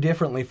would it go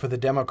differently for the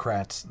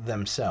Democrats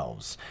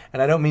themselves?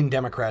 And I don't mean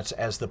Democrats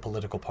as the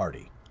political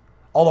party,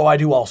 although I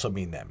do also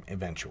mean them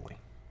eventually.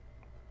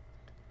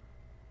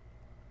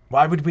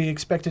 Why would we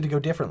expect it to go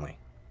differently?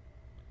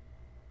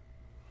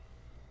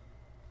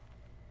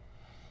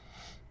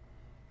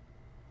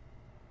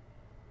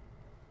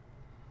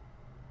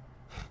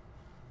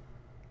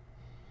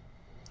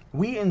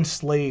 We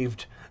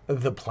enslaved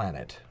the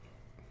planet.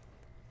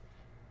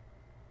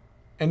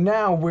 And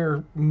now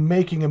we're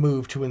making a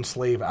move to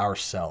enslave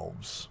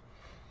ourselves.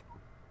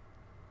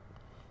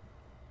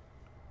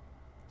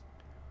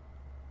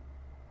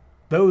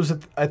 Those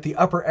at the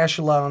upper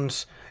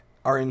echelons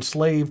are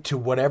enslaved to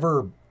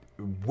whatever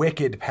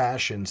wicked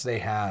passions they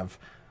have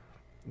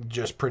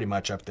just pretty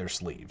much up their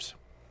sleeves.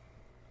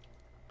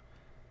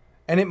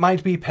 And it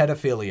might be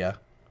pedophilia.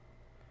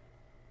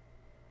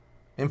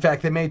 In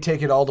fact, they may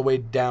take it all the way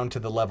down to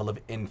the level of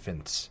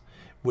infants.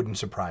 Wouldn't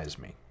surprise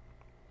me.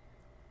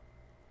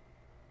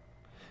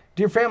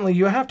 Dear family,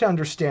 you have to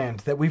understand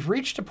that we've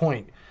reached a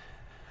point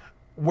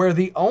where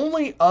the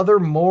only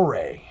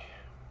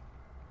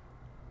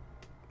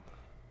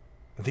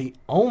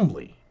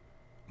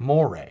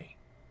moray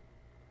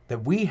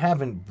that we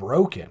haven't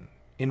broken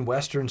in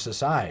Western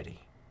society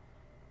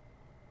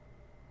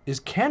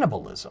is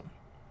cannibalism.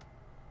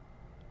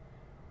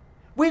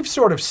 We've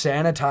sort of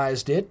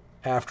sanitized it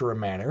after a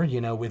manner,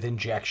 with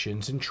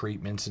injections and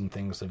treatments and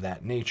things of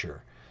that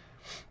nature.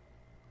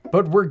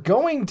 But we're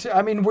going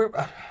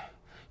to,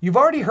 you've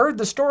already heard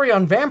the story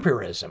on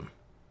vampirism.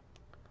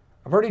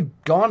 I've already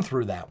gone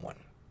through that one.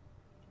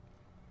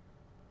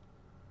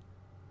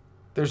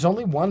 There's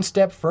only one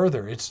step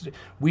further.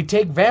 We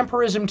take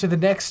vampirism to the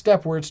next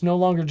step where it's no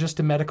longer just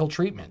a medical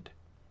treatment.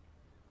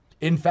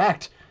 In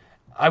fact,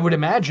 I would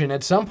imagine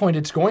at some point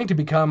it's going to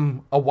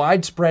become a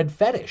widespread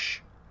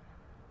fetish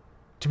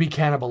to be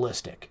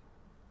cannibalistic.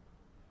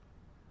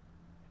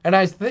 And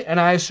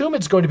I assume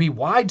it's going to be a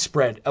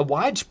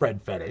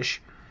widespread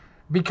fetish,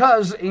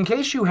 because in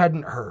case you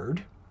hadn't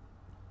heard,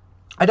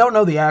 I don't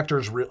know the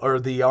actor's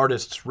or the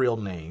artist's real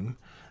name,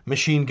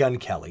 Machine Gun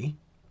Kelly.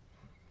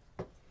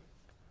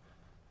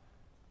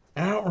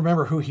 And I don't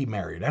remember who he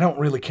married. I don't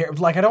really care.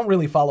 I don't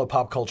really follow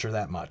pop culture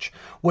that much.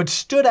 What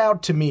stood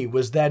out to me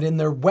was that in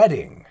their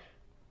wedding,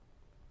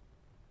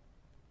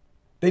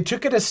 they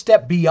took it a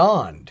step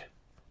beyond.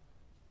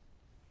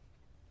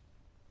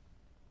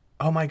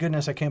 Oh my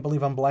goodness, I can't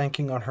believe I'm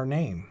blanking on her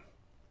name.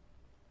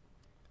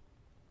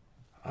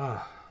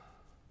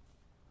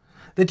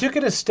 They took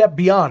it a step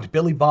beyond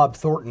Billy Bob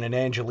Thornton and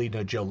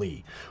Angelina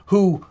Jolie,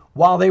 who,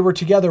 while they were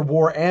together,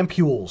 wore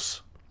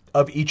ampules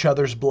of each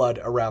other's blood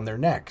around their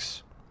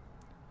necks.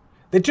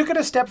 They took it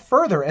a step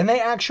further, and they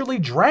actually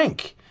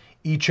drank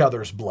each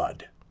other's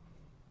blood.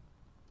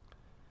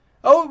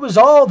 Oh, it was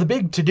all the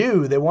big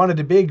to-do. They wanted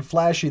a big,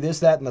 flashy this,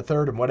 that, and the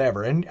third, and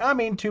whatever. And, I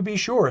mean, to be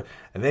sure,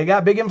 they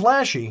got big and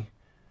flashy.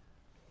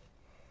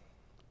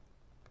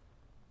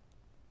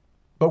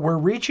 But we're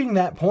reaching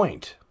that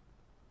point.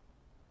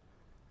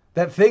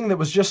 That thing that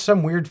was just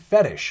some weird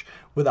fetish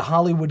with a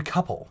Hollywood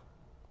couple.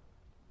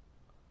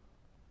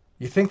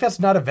 You think that's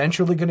not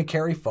eventually going to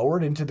carry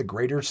forward into the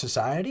greater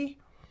society?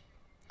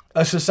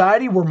 A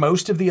society where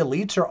most of the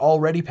elites are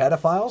already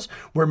pedophiles,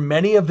 where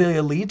many of the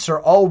elites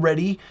are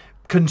already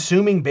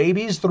consuming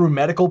babies through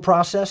medical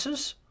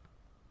processes?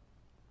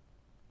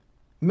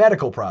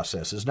 Medical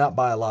processes, not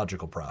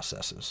biological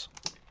processes.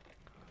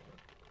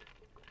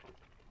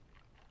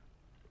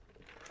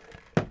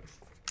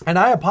 And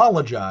I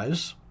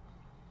apologize.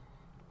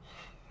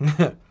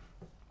 Let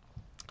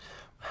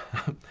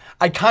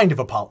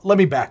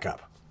me back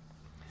up.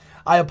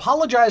 I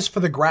apologize for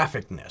the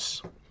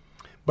graphicness,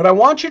 but I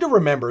want you to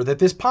remember that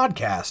this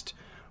podcast,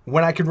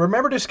 when I can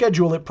remember to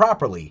schedule it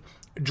properly,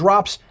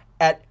 drops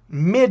at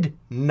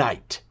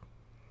midnight.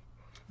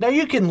 Now,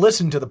 you can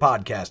listen to the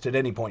podcast at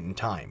any point in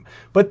time,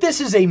 but this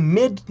is a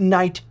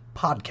midnight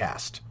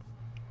podcast.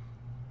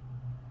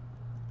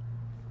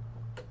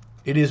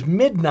 It is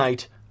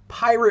midnight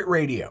pirate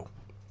radio.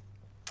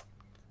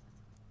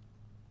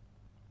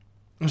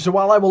 So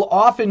while I will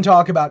often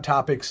talk about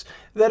topics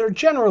that are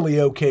generally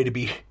okay to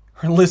be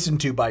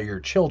listened to by your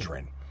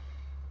children,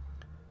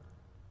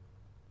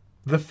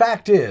 the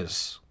fact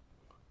is,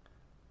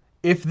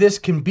 if this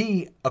can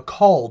be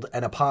called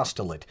an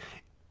apostolate,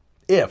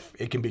 if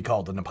it can be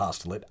called an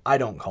apostolate, I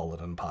don't call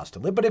it an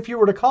apostolate, but if you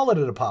were to call it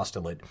an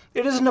apostolate,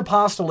 it is an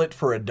apostolate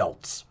for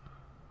adults.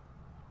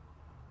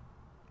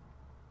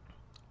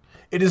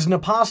 It is an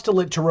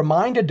apostolate to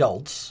remind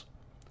adults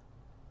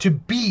to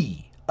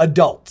be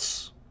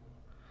adults.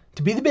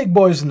 To be the big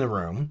boys in the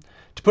room,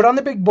 to put on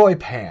the big boy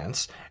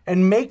pants,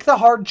 and make the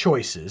hard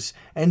choices,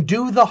 and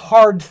do the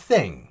hard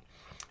thing.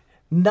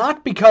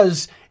 Not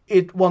because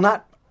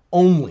not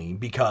only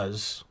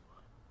because,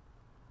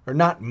 or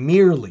not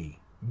merely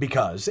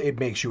because it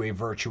makes you a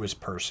virtuous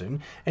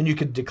person, and you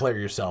could declare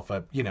yourself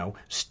a,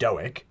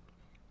 stoic,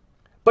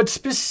 but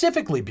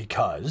specifically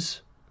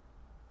because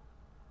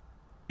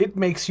it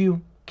makes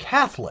you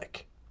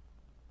Catholic.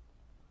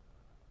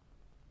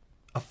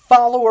 A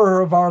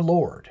follower of our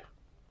Lord.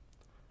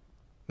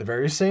 The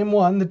very same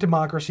one that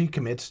democracy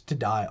commits to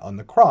die on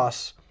the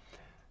cross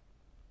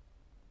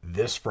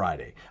this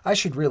Friday. I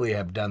should really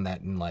have done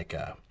that in like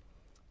a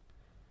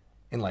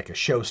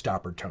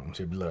showstopper tone.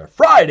 So it'd be like,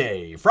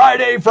 Friday,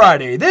 Friday,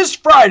 Friday, this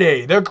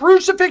Friday, the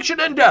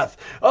crucifixion and death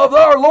of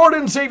our Lord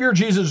and Savior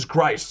Jesus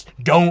Christ.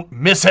 Don't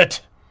miss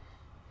it.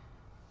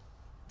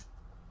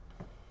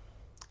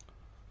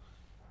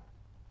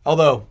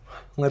 Although,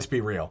 let's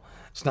be real,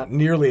 it's not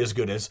nearly as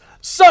good as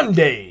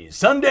Sunday,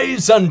 Sunday,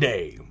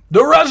 Sunday.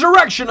 The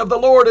resurrection of the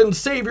Lord and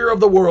Savior of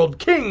the world,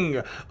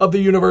 King of the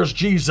universe,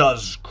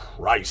 Jesus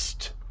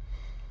Christ.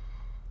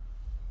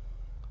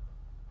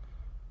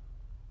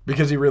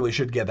 Because he really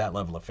should get that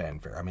level of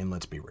fanfare. I mean,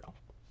 let's be real.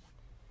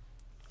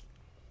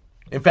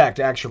 In fact,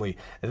 actually,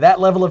 that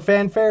level of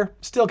fanfare,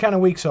 still kind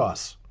of weak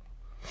sauce.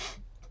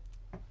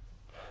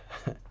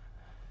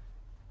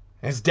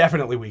 It's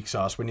definitely weak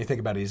sauce when you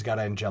think about it. He's got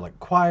angelic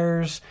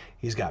choirs,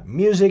 he's got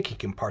music, he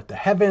can part the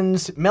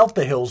heavens, melt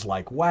the hills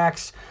like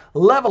wax,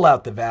 level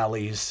out the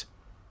valleys,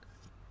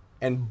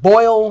 and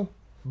boil,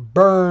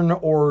 burn,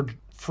 or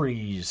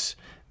freeze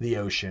the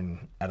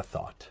ocean at a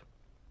thought.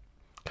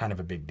 Kind of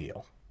a big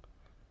deal.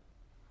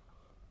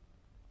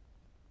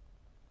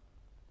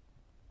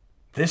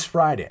 This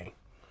Friday,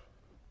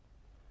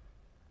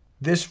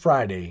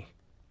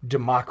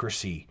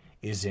 democracy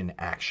is in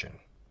action.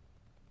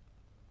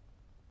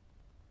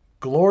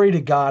 Glory to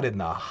God in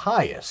the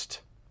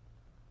highest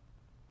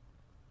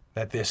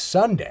that this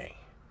Sunday,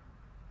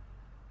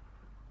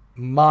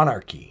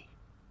 monarchy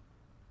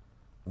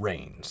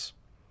reigns.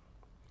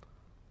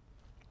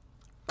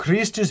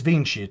 Christus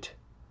vincit,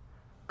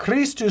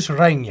 Christus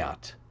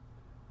regnat,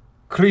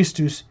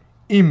 Christus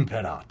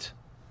imperat.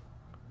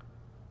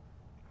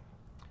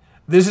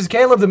 This is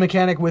Caleb the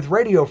Mechanic with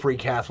Radio Free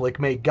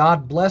Catholic. May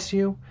God bless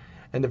you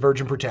and the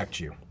Virgin protect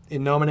you.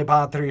 In nomine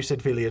Patris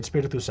et Filii et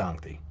Spiritus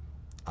Sancti.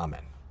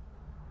 Amen.